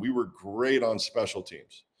run, we were great on special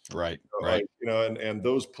teams. Right. You know, and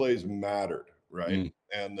those plays mattered, right?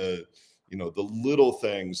 And the little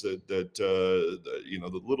things that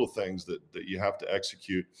you have to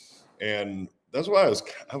execute, and that's why I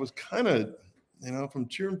was kind of, you know, from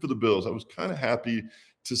cheering for the Bills, I was kind of happy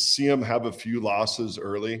to see them have a few losses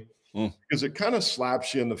early, because it kind of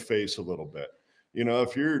slaps you in the face a little bit. You know,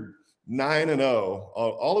 if you're 9-0,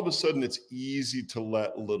 all of a sudden it's easy to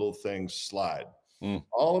let little things slide.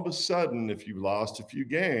 All of a sudden, if you lost a few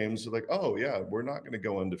games, you're like, oh yeah, we're not going to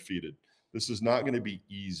go undefeated. This is not going to be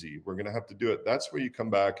easy. We're going to have to do it. That's where you come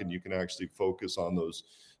back and you can actually focus on those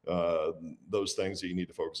things that you need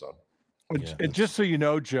to focus on. Yeah, and just so you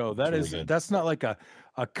know, Joe, that's not like a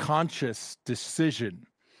conscious decision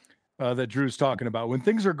that Drew's talking about. When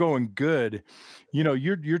things are going good, you know,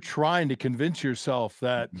 you're trying to convince yourself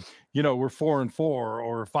that, you know, we're 4-4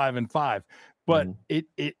 or 5-5, but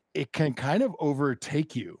it can kind of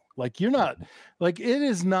overtake you. Like you're not, like it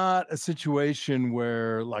is not a situation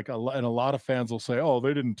where like and a lot of fans will say, oh,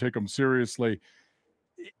 they didn't take them seriously.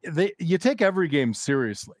 You take every game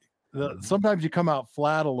seriously. Sometimes you come out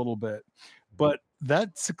flat a little bit, but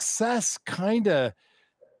that success kind of,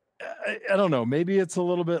 I don't know, maybe it's a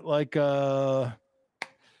little bit like an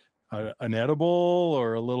edible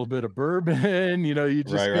or a little bit of bourbon, you know, you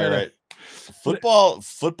just right.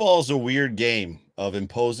 Football is a weird game of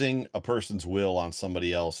imposing a person's will on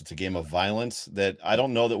somebody else. It's a game of violence that I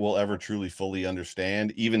don't know that we'll ever truly fully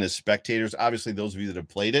understand, even as spectators. Obviously, those of you that have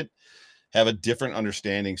played it have a different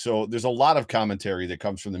understanding. So there's a lot of commentary that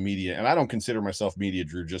comes from the media, and I don't consider myself media,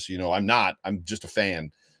 Drew, just so you know. I'm just a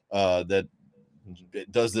fan that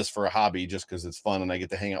does this for a hobby just because it's fun and I get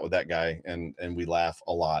to hang out with that guy and we laugh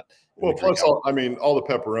a lot. Well, plus all the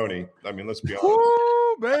pepperoni. I mean, let's be honest.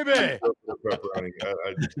 Woo, baby. Pepperoni.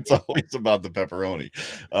 It's always about the pepperoni.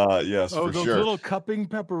 Yes, for those sure. Little cupping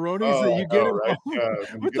pepperonis that you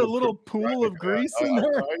get with a little pool of grease in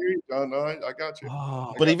there. I got you.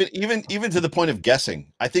 But even to the point of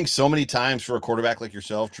guessing, I think so many times for a quarterback like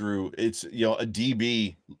yourself, Drew, it's, you know, a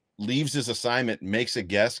DB leaves his assignment, makes a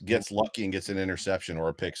guess, gets lucky and gets an interception or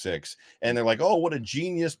a pick six. And they're like, oh, what a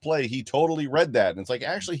genius play. He totally read that. And it's like,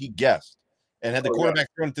 actually he guessed. And had the quarterback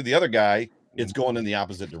thrown it to the other guy, it's going in the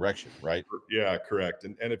opposite direction, right? Yeah, correct.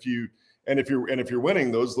 And if you're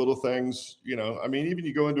winning, those little things, you know, I mean, even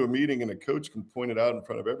you go into a meeting and a coach can point it out in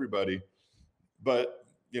front of everybody, but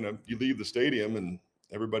you know, you leave the stadium and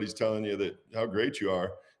everybody's telling you that how great you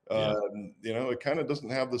are. You know, it kind of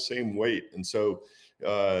doesn't have the same weight. And so,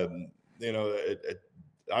 you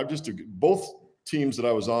I've just both teams that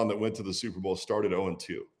I was on that went to the Super Bowl started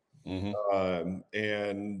 0-2.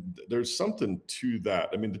 And there's something to that.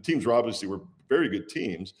 I mean, the teams were very good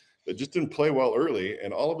teams that just didn't play well early.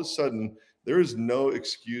 And all of a sudden, there is no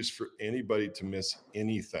excuse for anybody to miss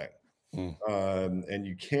anything. And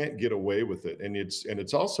you can't get away with it. And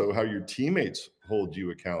it's also how your teammates hold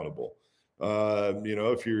you accountable.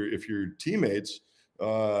 If your teammates,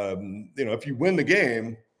 if you win the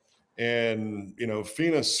game and,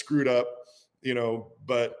 Fina screwed up,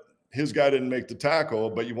 but his guy didn't make the tackle,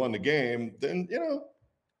 but you won the game, then,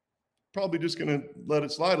 probably just going to let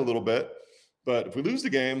it slide a little bit. But if we lose the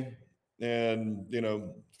game and,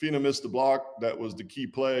 Fina missed the block, that was the key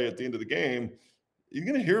play at the end of the game, you're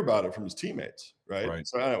going to hear about it from his teammates, right?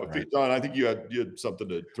 So I don't know, John, I think you had something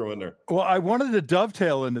to throw in there. Well, I wanted to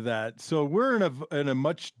dovetail into that. So we're in a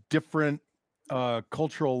much different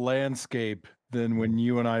cultural landscape than when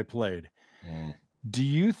you and I played. Do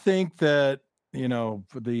you think that, I'm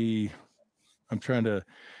trying to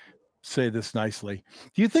say this nicely.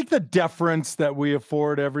 Do you think the deference that we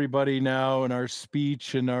afford everybody now in our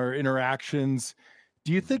speech and our interactions,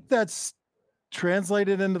 do you think that's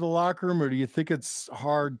translated into the locker room, or do you think it's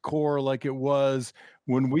hardcore like it was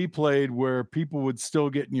when we played, where people would still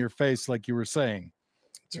get in your face like you were saying?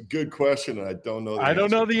 It's a good question, and I don't know I don't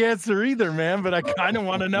know the answer either, man, but I kind of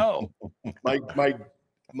want to know.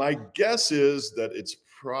 My guess is that it's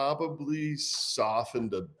probably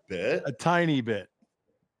softened a bit. A tiny bit.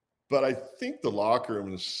 But I think the locker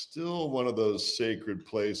room is still one of those sacred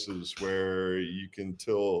places where you can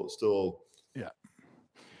still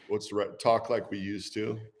what's the right talk like we used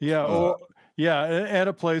to. At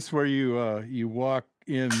a place where you walk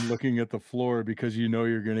in looking at the floor because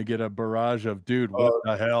you're going to get a barrage of, dude, what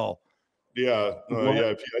the hell?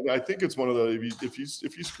 I think it's one of the, if you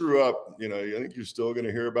screw up, I think you're still going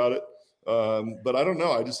to hear about it. But I don't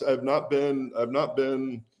know.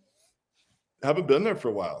 Haven't been there for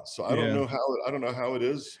a while, so I don't know how it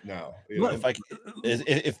is now.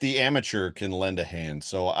 If the amateur can lend a hand.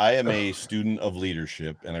 So I am a student of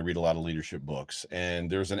leadership, and I read a lot of leadership books.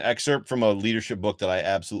 And there's an excerpt from a leadership book that I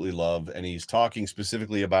absolutely love, and he's talking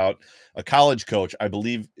specifically about a college coach. I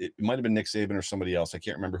believe it might have been Nick Saban or somebody else. I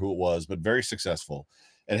can't remember who it was, but very successful,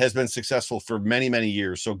 and has been successful for many, many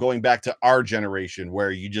years. So going back to our generation,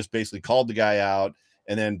 where you just basically called the guy out,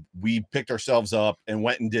 and then we picked ourselves up and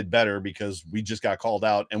went and did better because we just got called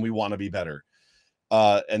out and we want to be better.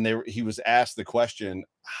 He was asked the question,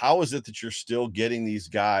 how is it that you're still getting these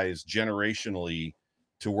guys generationally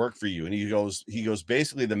to work for you? And he goes,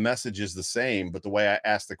 basically the message is the same, but the way I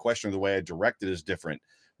asked the question or the way I directed is different.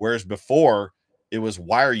 Whereas before it was,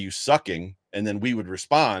 why are you sucking? And then we would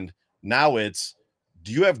respond. Now it's,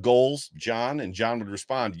 do you have goals, John? And John would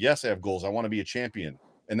respond, yes, I have goals. I want to be a champion.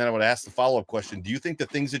 And then I would ask the follow-up question, do you think the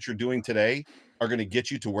things that you're doing today are going to get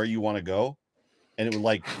you to where you want to go? And it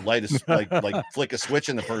would flick a switch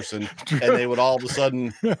in the person, and they would all of a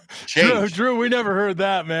sudden change. Drew, we never heard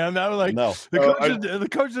that, man. That was no. The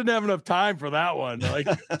coach didn't have enough time for that one. Like,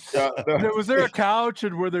 was there a couch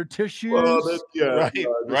and were there tissues?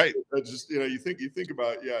 Right. Just you think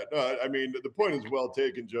about I mean, the point is well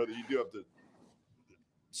taken, Joe. That you do have to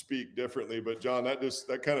speak differently, but John,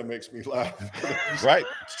 that kind of makes me laugh. Right,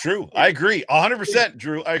 it's true. I agree 100%,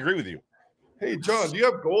 Drew. I agree with you. Hey, John, do you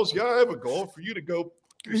have goals? Yeah, I have a goal for you to go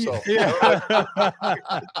yourself. Yeah.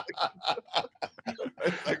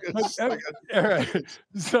 All right.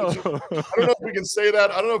 So I don't know if we can say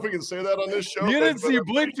that. I don't know if we can say that on this show. You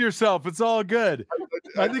blinked yourself. It's all good.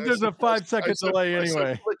 I think there's a 5-second delay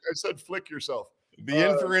anyway. I said flick yourself.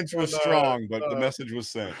 The inference was strong, but the message was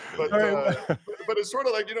sent. But it's sort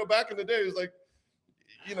of like, back in the day, it was like,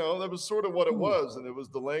 that was sort of what it was. And it was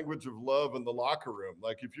the language of love in the locker room.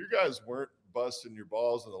 Like, if you guys weren't busting your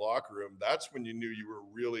balls in the locker room, that's when you knew you were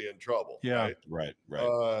really in trouble. Yeah. Right.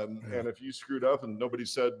 And if you screwed up and nobody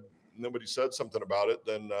said something about it,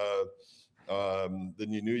 then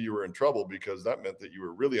you knew you were in trouble, because that meant that you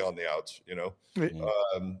were really on the outs,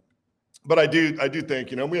 But I do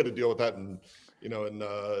think, we had to deal with that in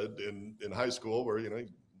high school, where you're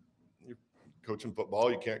coaching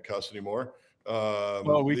football, you can't cuss anymore.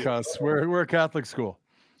 Well, we cuss. We're a Catholic school.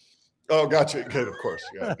 Oh, gotcha. Good, of course.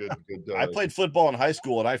 Yeah, good. I played football in high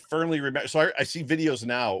school, and I firmly remember. So I see videos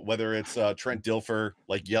now, whether it's Trent Dilfer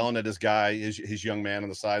like yelling at his guy, his young man on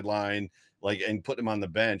the sideline, and putting him on the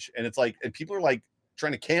bench, and it's like, and people are like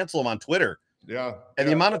trying to cancel him on Twitter. Yeah. And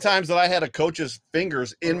the amount of times that I had a coach's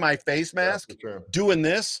fingers in my face mask doing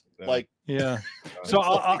this, yeah. So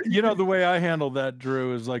the way I handled that,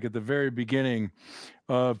 Drew, is like at the very beginning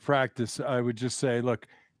of practice, I would just say, look,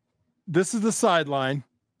 this is the sideline.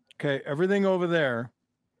 Okay, everything over there.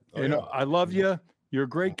 Oh, You know, I love you. You're a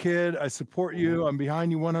great kid. I support you. I'm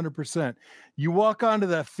behind you 100%. You walk onto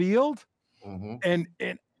that field, and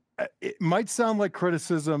it might sound like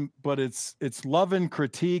criticism, but it's love and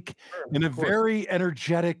critique in a very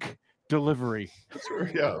energetic delivery.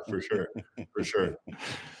 Sure. Yeah, for sure. For sure.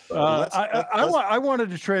 I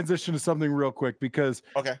wanted to transition to something real quick because,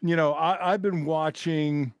 Okay. you know, I've been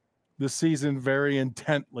watching the season very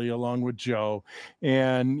intently along with Joe.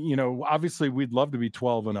 And, you know, obviously we'd love to be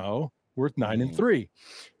 12-0. We're 9-3.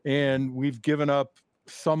 And we've given up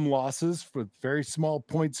some losses for very small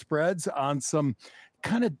point spreads on some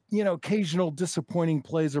kind of, you know, occasional disappointing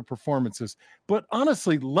plays or performances. But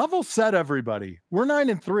honestly, level set everybody. We're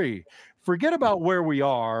 9-3. Forget about where we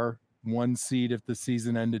are, 1 seed if the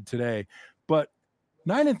season ended today. But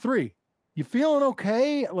 9-3. You feeling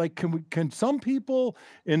okay? Like, can some people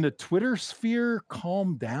in the Twitter sphere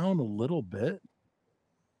calm down a little bit?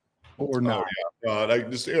 Or not? Oh, yeah. I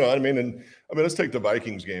just, you know, I mean, let's take the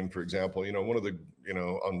Vikings game, for example. You know, one of the, you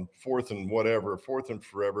know, on 4th and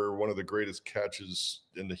forever, one of the greatest catches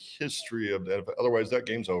in the history of the NFL. Otherwise, that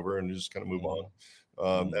game's over and you just kind of move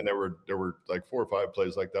on. And there were like 4 or 5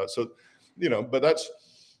 plays like that. So, you know,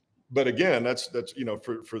 but again, that's you know,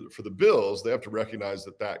 for the Bills, they have to recognize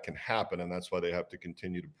that can happen, and that's why they have to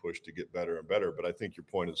continue to push to get better and better. But I think your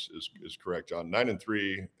point is correct, John.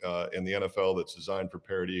 9-3 in the NFL that's designed for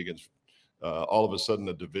parity against all of a sudden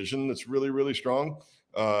a division that's really, really strong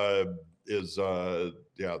is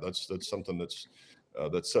that's something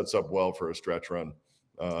that sets up well for a stretch run.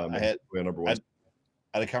 I had number one.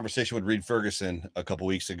 I had a conversation with Reed Ferguson a couple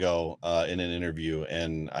weeks ago in an interview,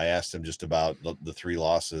 and I asked him just about the 3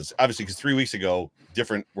 losses. Obviously, because 3 weeks ago,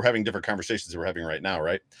 we're having different conversations that we're having right now,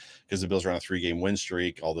 right? Because the Bills are on a 3-game win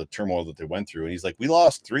streak, all the turmoil that they went through. And he's like, we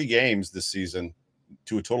lost 3 games this season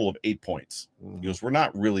to a total of 8 points. He goes, we're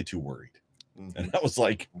not really too worried. And I was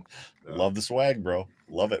like, love the swag, bro.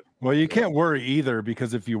 Love it. Well, you can't worry either,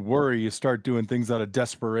 because if you worry, you start doing things out of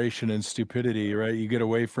desperation and stupidity, right? You get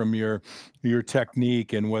away from your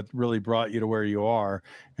technique and what really brought you to where you are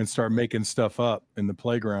and start making stuff up in the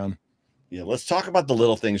playground. Yeah, let's talk about the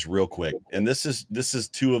little things real quick. And this is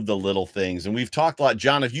 2 of the little things. And we've talked a lot.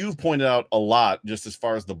 John, if you've pointed out a lot just as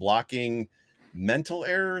far as the blocking mental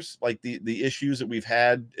errors, like the issues that we've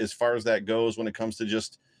had as far as that goes when it comes to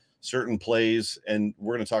just certain plays, and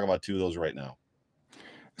we're going to talk about 2 of those right now.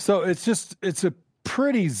 So it's a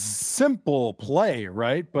pretty simple play,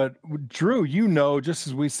 right? But Drew, you know, just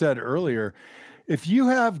as we said earlier, if you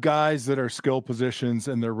have guys that are skill positions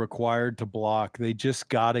and they're required to block, they just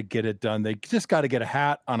got to get it done. They just got to get a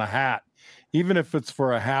hat on a hat, even if it's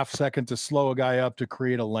for a half second to slow a guy up to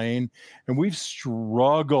create a lane. And we've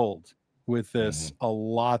struggled with this a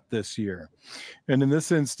lot this year. And in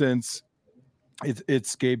this instance,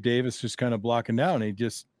 it's Gabe Davis just kind of blocking down. He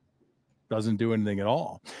just doesn't do anything at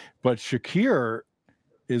all. But Shakir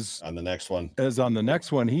is on the next one.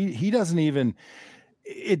 He doesn't even,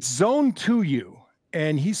 it's zoned to you,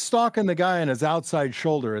 and he's stalking the guy on his outside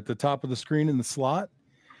shoulder at the top of the screen in the slot.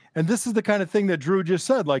 And this is the kind of thing that Drew just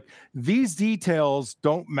said, like, these details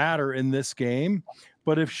don't matter in this game.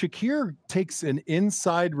 But if Shakir takes an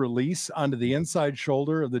inside release onto the inside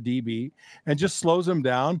shoulder of the DB and just slows him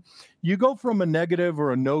down, you go from a negative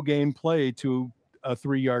or a no gain play to a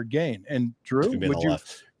 3-yard gain. And Drew,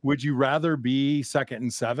 would you rather be 2nd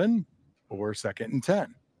and 7 or 2nd and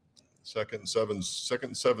 10? 2nd and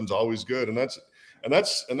 7's always good, and that's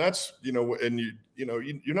you know, and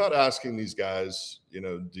you're not asking these guys, you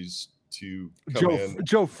know, these to come in.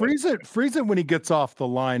 Joe, freeze it when he gets off the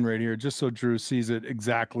line right here, just so Drew sees it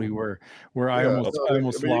exactly where I almost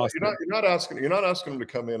lost. You're not asking him to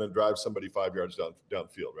come in and drive somebody 5 yards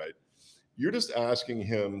downfield, right? You're just asking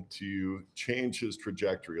him to change his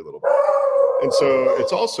trajectory a little bit. And so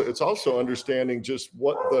it's also understanding just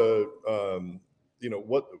what the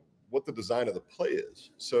what the design of the play is.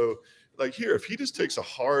 So like here, if he just takes a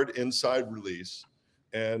hard inside release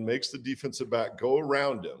and makes the defensive back go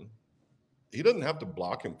around him, he doesn't have to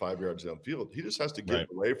block him 5 yards downfield. He just has to get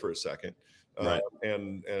away for a second. Right.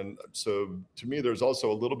 And so to me, there's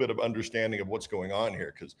also a little bit of understanding of what's going on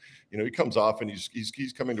here, because you know he comes off and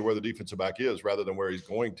he's coming to where the defensive back is rather than where he's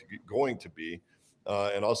going to be,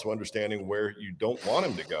 and also understanding where you don't want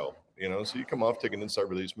him to go. You know, so you come off, take an inside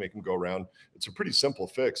release, make him go around. It's a pretty simple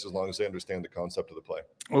fix as long as they understand the concept of the play.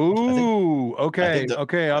 Ooh,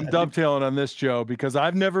 okay. I'm dovetailing on this, Joe, because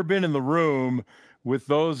I've never been in the room with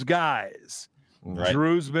those guys. Right.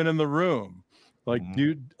 Drew's been in the room. Like,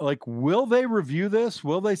 dude, like, will they review this?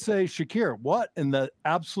 Will they say, Shakir, what in the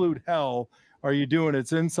absolute hell are you doing?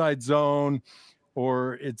 It's inside zone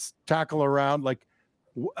or it's tackle around. Like,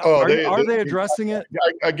 Are they addressing it?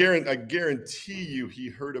 I guarantee you he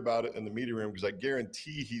heard about it in the media room, because I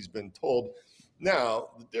guarantee he's been told. Now,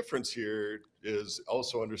 the difference here is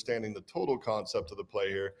also understanding the total concept of the play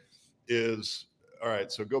here is, all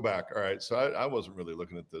right, so go back. All right, so I wasn't really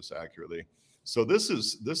looking at this accurately. So this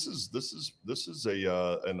is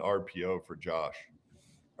an RPO for Josh.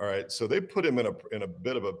 All right, so they put him in a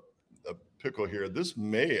bit of a pickle here. This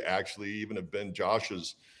may actually even have been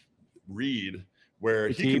Josh's read, where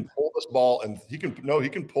he can pull this ball and he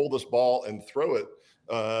can pull this ball and throw it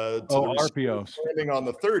to the RPO standing on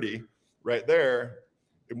the 30 right there.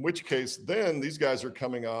 In which case, then these guys are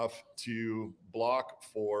coming off to block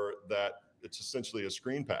for that. It's essentially a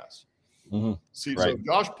screen pass. Mm-hmm. See, right. So if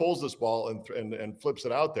Josh pulls this ball and flips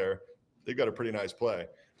it out there, they've got a pretty nice play.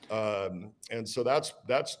 And so that's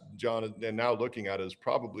John. And now looking at it is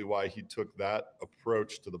probably why he took that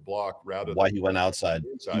approach to the block rather why than he went outside.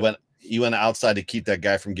 He went outside to keep that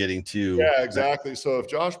guy from getting to. Yeah, exactly. So if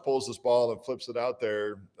Josh pulls this ball and flips it out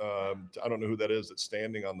there, I don't know who that is that's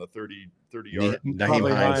standing on the 30 yard.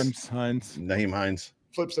 Nyheim Hines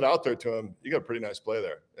flips it out there to him. You got a pretty nice play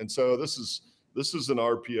there. And so this is an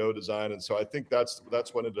RPO design. And so I think that's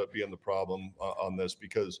what ended up being the problem on this,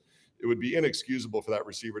 because it would be inexcusable for that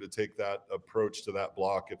receiver to take that approach to that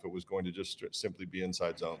block if it was going to just simply be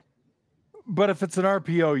inside zone. But if it's an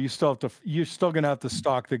RPO, you're still going to have to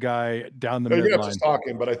stalk the guy down the midline. You have to stalk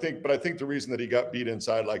him, but I think the reason that he got beat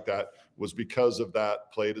inside like that was because of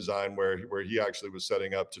that play design where he actually was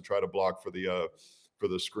setting up to try to block for the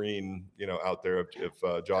screen, out there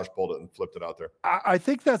if Josh pulled it and flipped it out there. I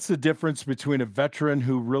think that's the difference between a veteran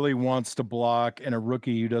who really wants to block and a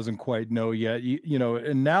rookie who doesn't quite know yet.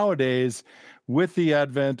 And nowadays, with the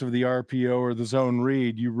advent of the RPO or the zone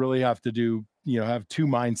read, you really have to have two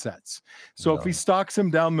mindsets. So if he stalks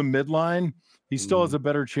him down the midline, he still has a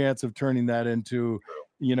better chance of turning that into,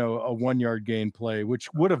 a 1 yard gain play, which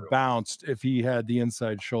would have bounced if he had the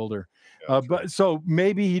inside shoulder. But so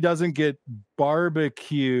maybe he doesn't get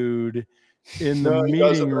barbecued in the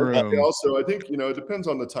meeting room. Also, I think, it depends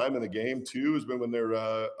on the time in the game too, is when they're,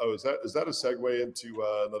 is that a segue into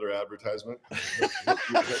another advertisement?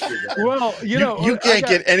 Well, you can't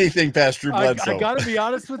get anything past Drew Bledsoe. I got to be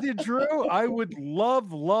honest with you, Drew. I would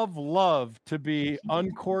love to be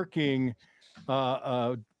uncorking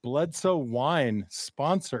Bledsoe wine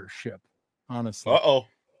sponsorship, honestly.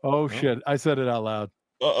 Oh shit. I said it out loud.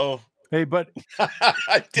 Hey, but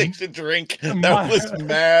I take the drink. That was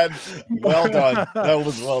mad. Well done. That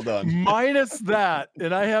was well done. Minus that,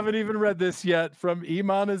 and I haven't even read this yet, from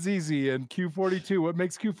Iman Azizi and Q42. What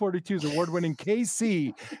makes Q42's award-winning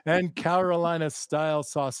KC and Carolina style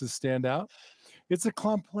sauces stand out? It's the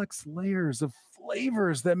complex layers of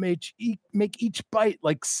flavors that make each bite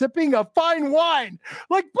like sipping a fine wine,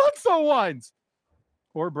 like Bledsoe wines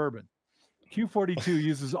or bourbon. Q42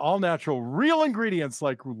 uses all natural, real ingredients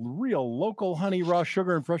like real local honey, raw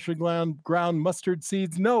sugar, and freshly ground mustard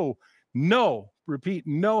seeds. No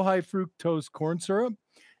high fructose corn syrup.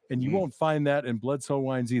 And you won't find that in Bledsoe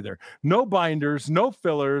wines either. No binders, no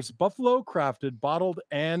fillers, Buffalo crafted, bottled,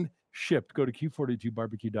 and shipped. Go to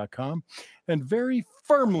Q42barbecue.com and very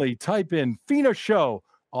firmly type in FINA Show,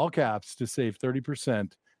 all caps, to save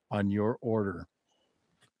 30% on your order.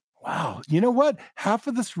 Wow. You know what? Half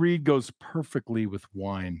of this read goes perfectly with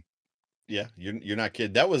wine. Yeah, you're not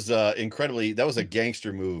kidding. That was that was a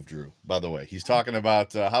gangster move, Drew, by the way. He's talking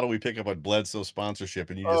about how do we pick up a Bledsoe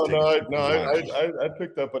sponsorship, and you just I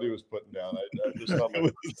picked up what he was putting down. It's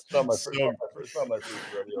not my first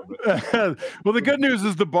rodeo. But... Well, the good news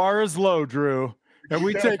is the bar is low, Drew, and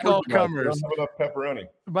we take all comers. Don't have enough pepperoni.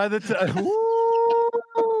 By the time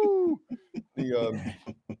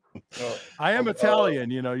I am Italian,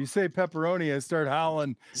 you say pepperoni, I start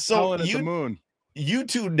howling at the moon. You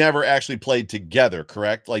two never actually played together,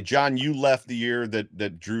 correct? Like, John, you left the year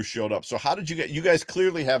that Drew showed up. So how did you guys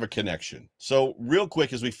clearly have a connection. So real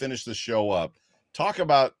quick, as we finish the show up, talk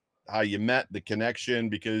about how you met, the connection,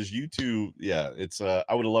 because you two, it's I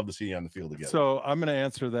would have loved to see you on the field together. So I'm going to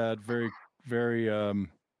answer that very, very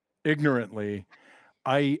ignorantly.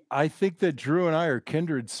 I think that Drew and I are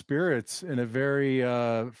kindred spirits in a very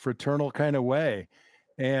fraternal kind of way.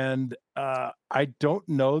 And I don't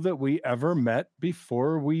know that we ever met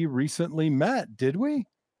before we recently met. Did we?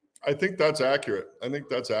 I think that's accurate. But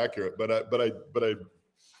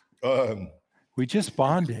we just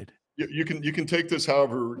bonded. You can take this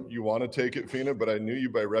however you want to take it, Fina, but I knew you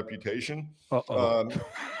by reputation.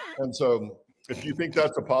 And so if you think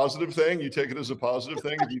that's a positive thing, you take it as a positive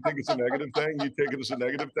thing. If you think it's a negative thing, you take it as a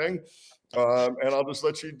negative thing. And I'll just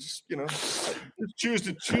let you choose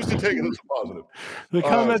to take it as a positive. The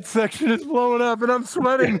comment section is blowing up, and I'm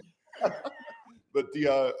sweating. But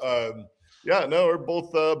we're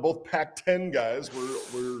both Pac-10 guys.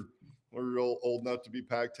 We're real old enough to be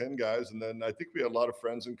Pac-10 guys, and then I think we had a lot of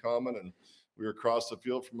friends in common, and we were across the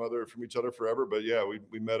field from each other forever. But yeah,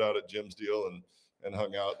 we met out at Jim's deal and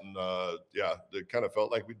hung out, and it kind of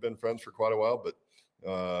felt like we'd been friends for quite a while. But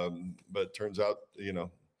it turns out,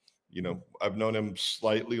 I've known him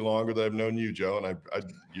slightly longer than I've known you, Joe, and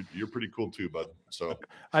you're pretty cool too, bud. So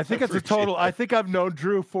I think it's a total. I think I've known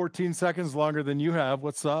Drew 14 seconds longer than you have.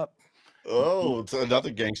 What's up? Oh, it's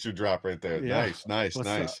another gangster drop right there. Yeah. Nice. What's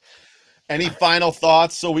up? Any final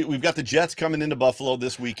thoughts? So we've got the Jets coming into Buffalo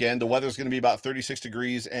this weekend. The weather's going to be about 36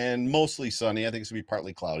 degrees and mostly sunny. I think it's going to be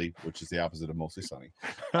partly cloudy, which is the opposite of mostly sunny.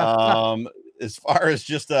 As far as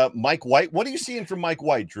just Mike White, what are you seeing from Mike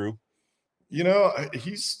White, Drew?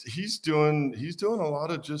 He's doing a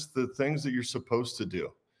lot of just the things that you're supposed to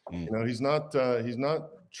do. He's not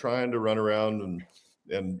trying to run around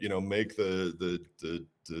and make the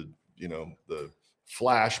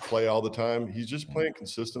flash play all the time. He's just playing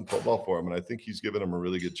consistent football for him, and I think he's given him a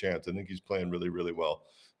really good chance. I think he's playing really, really well.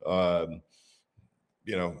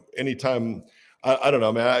 Anytime, I don't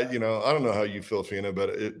know, man. I don't know how you feel, Fina, but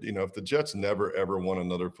if the Jets never ever won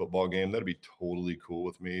another football game, that'd be totally cool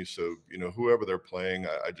with me. So whoever they're playing,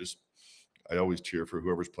 I always cheer for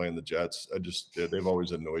whoever's playing the Jets. They've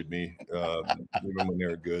always annoyed me, even when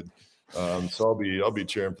they're good. So I'll be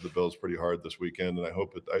cheering for the Bills pretty hard this weekend, and I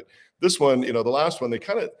hope this one, the last one, they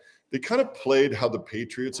kind of played how the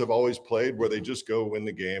Patriots have always played, where they just go win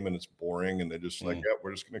the game and it's boring, and they just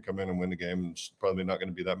we're just going to come in and win the game, and it's probably not going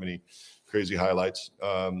to be that many crazy highlights.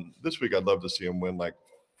 This week I'd love to see them win like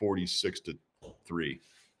 46-3.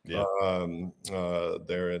 Yeah.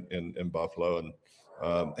 There in Buffalo. And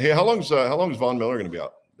hey, how long's Von Miller going to be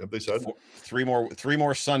out? Have they said? Three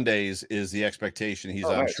more Sundays is the expectation. He's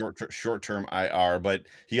on short-term IR, but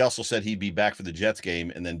he also said he'd be back for the Jets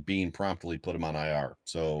game, and then Bean promptly put him on IR.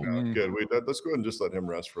 So good. Let's go ahead and just let him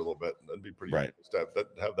rest for a little bit. That'd be pretty right. Good.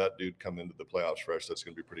 Have that dude come into the playoffs fresh. That's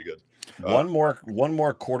going to be pretty good. One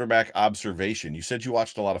more quarterback observation. You said you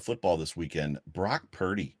watched a lot of football this weekend. Brock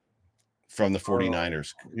Purdy from the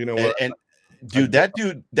 49ers. You know what? And dude, that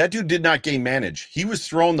dude did not game manage. He was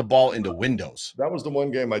throwing the ball into windows. That was the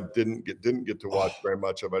one game I didn't get to watch very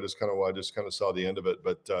much of. I just kind of saw the end of it.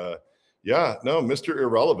 But Mr.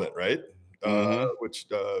 Irrelevant, right? Which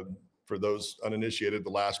for those uninitiated,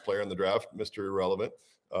 the last player in the draft, Mr. Irrelevant.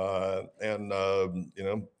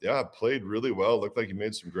 Played really well. Looked like he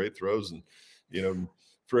made some great throws. And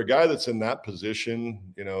for a guy that's in that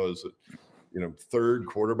position, as third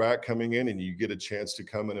quarterback coming in, and you get a chance to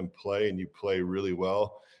come in and play, and you play really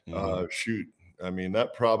well. I mean,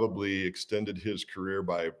 that probably extended his career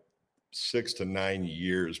by 6 to 9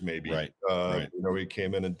 years, maybe. Right. He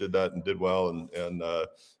came in and did that and did well. And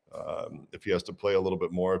if he has to play a little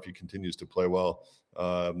bit more, if he continues to play well,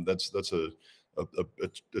 that's a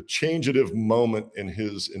changeative moment in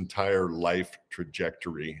his entire life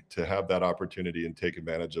trajectory to have that opportunity and take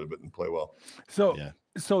advantage of it and play well.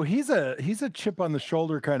 So he's a chip on the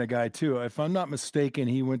shoulder kind of guy too. If I'm not mistaken,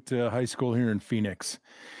 he went to high school here in Phoenix,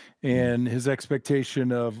 and his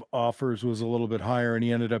expectation of offers was a little bit higher, and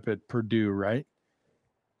he ended up at Purdue, right?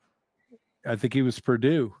 I think he was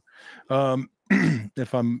Purdue.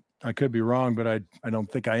 I could be wrong, but I don't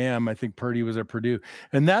think I am. I think Purdy was at Purdue.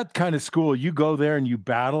 And that kind of school, you go there and you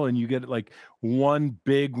battle and you get like one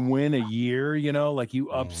big win a year, like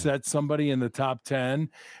you upset somebody in the top 10.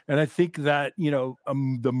 And I think that,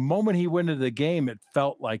 the moment he went into the game, it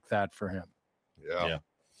felt like that for him. Yeah.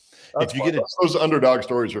 If you get those underdog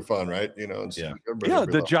stories are fun, right?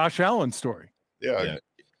 The Josh Allen story. Yeah.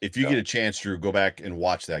 If you get a chance, Drew, go back and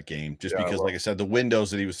watch that game, because, like I said, the windows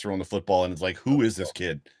that he was throwing the football, and it's like, who is this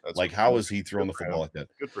kid? How is he throwing the football like that?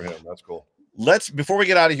 Good for him. That's cool. Before we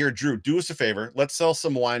get out of here, Drew, do us a favor. Let's sell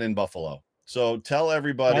some wine in Buffalo. So tell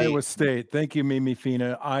everybody. Iowa State. Thank you, Mimi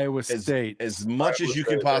Fina. Iowa State. As much as you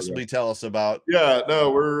can possibly tell us about. Yeah,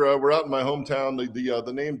 no, we're out in my hometown.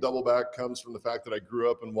 The name Doubleback comes from the fact that I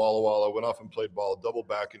grew up in Walla Walla, went off and played ball, double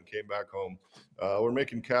back, and came back home. We're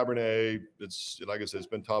making Cabernet. It's, like I said, it's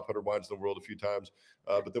been top 100 wines in the world a few times.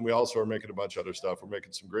 But then we also are making a bunch of other stuff. We're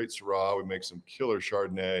making some great Syrah. We make some killer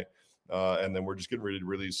Chardonnay. And then we're just getting ready to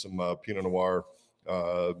release some Pinot Noir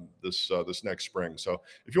this next spring. So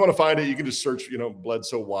if you want to find it, you can just search,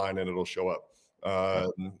 Bledsoe wine, and it'll show up.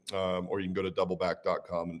 Or you can go to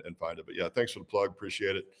doubleback.com and find it. But yeah, thanks for the plug.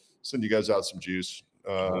 Appreciate it. Send you guys out some juice,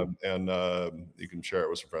 and you can share it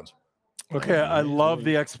with some friends. Okay, I love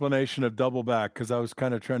the explanation of double back because I was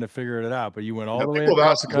kind of trying to figure it out, but you went all the way People have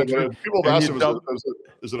across asked, the country. people have asked,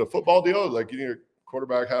 is it a football deal? Like, you need a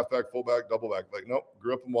quarterback, halfback, fullback, double back? Like, nope.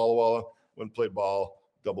 Grew up in Walla Walla. When played ball,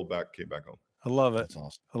 double back, came back home. I love it. That's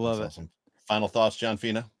awesome. I love That's it. awesome. Final thoughts, John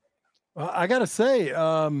Fina? I got to say,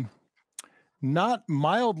 not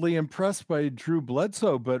mildly impressed by Drew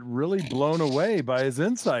Bledsoe, but really blown away by his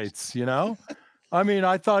insights, you know? I mean,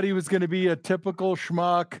 I thought he was going to be a typical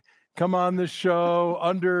schmuck, come on the show,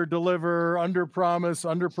 under deliver, under promise,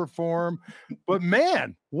 underperform. But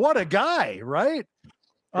man, what a guy, right?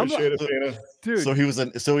 Appreciate it, Fina. Dude. So he was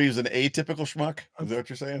an atypical schmuck? Is that what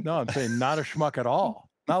you're saying? No, I'm saying not a schmuck at all.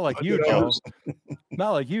 Not like you, Joe.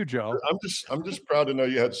 Not like you, Joe. I'm just proud to know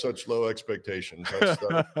you had such low expectations.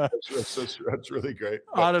 That's really great.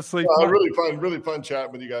 But, honestly, really fun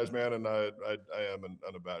chatting with you guys, man. And I am an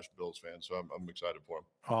unabashed Bills fan, so I'm excited for him.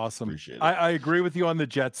 Awesome. Appreciate it. I agree with you on the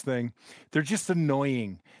Jets thing. They're just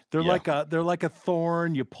annoying. They're like a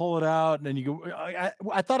thorn. You pull it out, and then you go.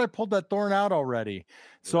 I thought I pulled that thorn out already.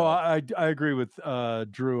 So I agree with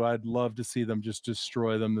Drew. I'd love to see them just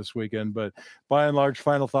destroy them this weekend. But by and large,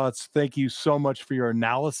 final thoughts. Thank you so much for your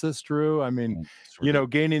analysis, Drew. I mean,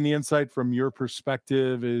 gaining the insight from your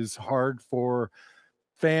perspective is hard for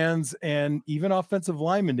fans and even offensive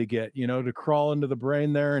linemen to get, to crawl into the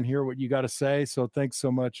brain there and hear what you got to say. So thanks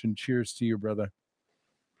so much, and cheers to you, brother.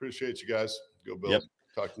 Appreciate you guys. Go Bills. Yep.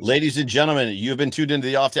 Ladies and gentlemen, you've been tuned into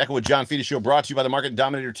the Off Tackle with John Fina show, brought to you by the Market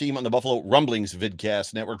Dominator team on the Buffalo Rumblings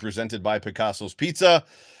Vidcast Network, presented by Picasso's Pizza.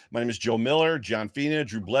 My name is Joe Miller, John Fina,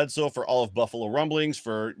 Drew Bledsoe for all of Buffalo Rumblings,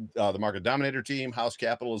 for the Market Dominator team, House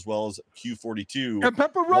Capital, as well as Q42. And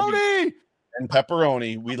pepperoni! And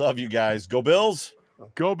pepperoni. We love you guys. Go Bills.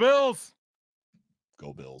 Go Bills.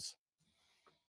 Go Bills.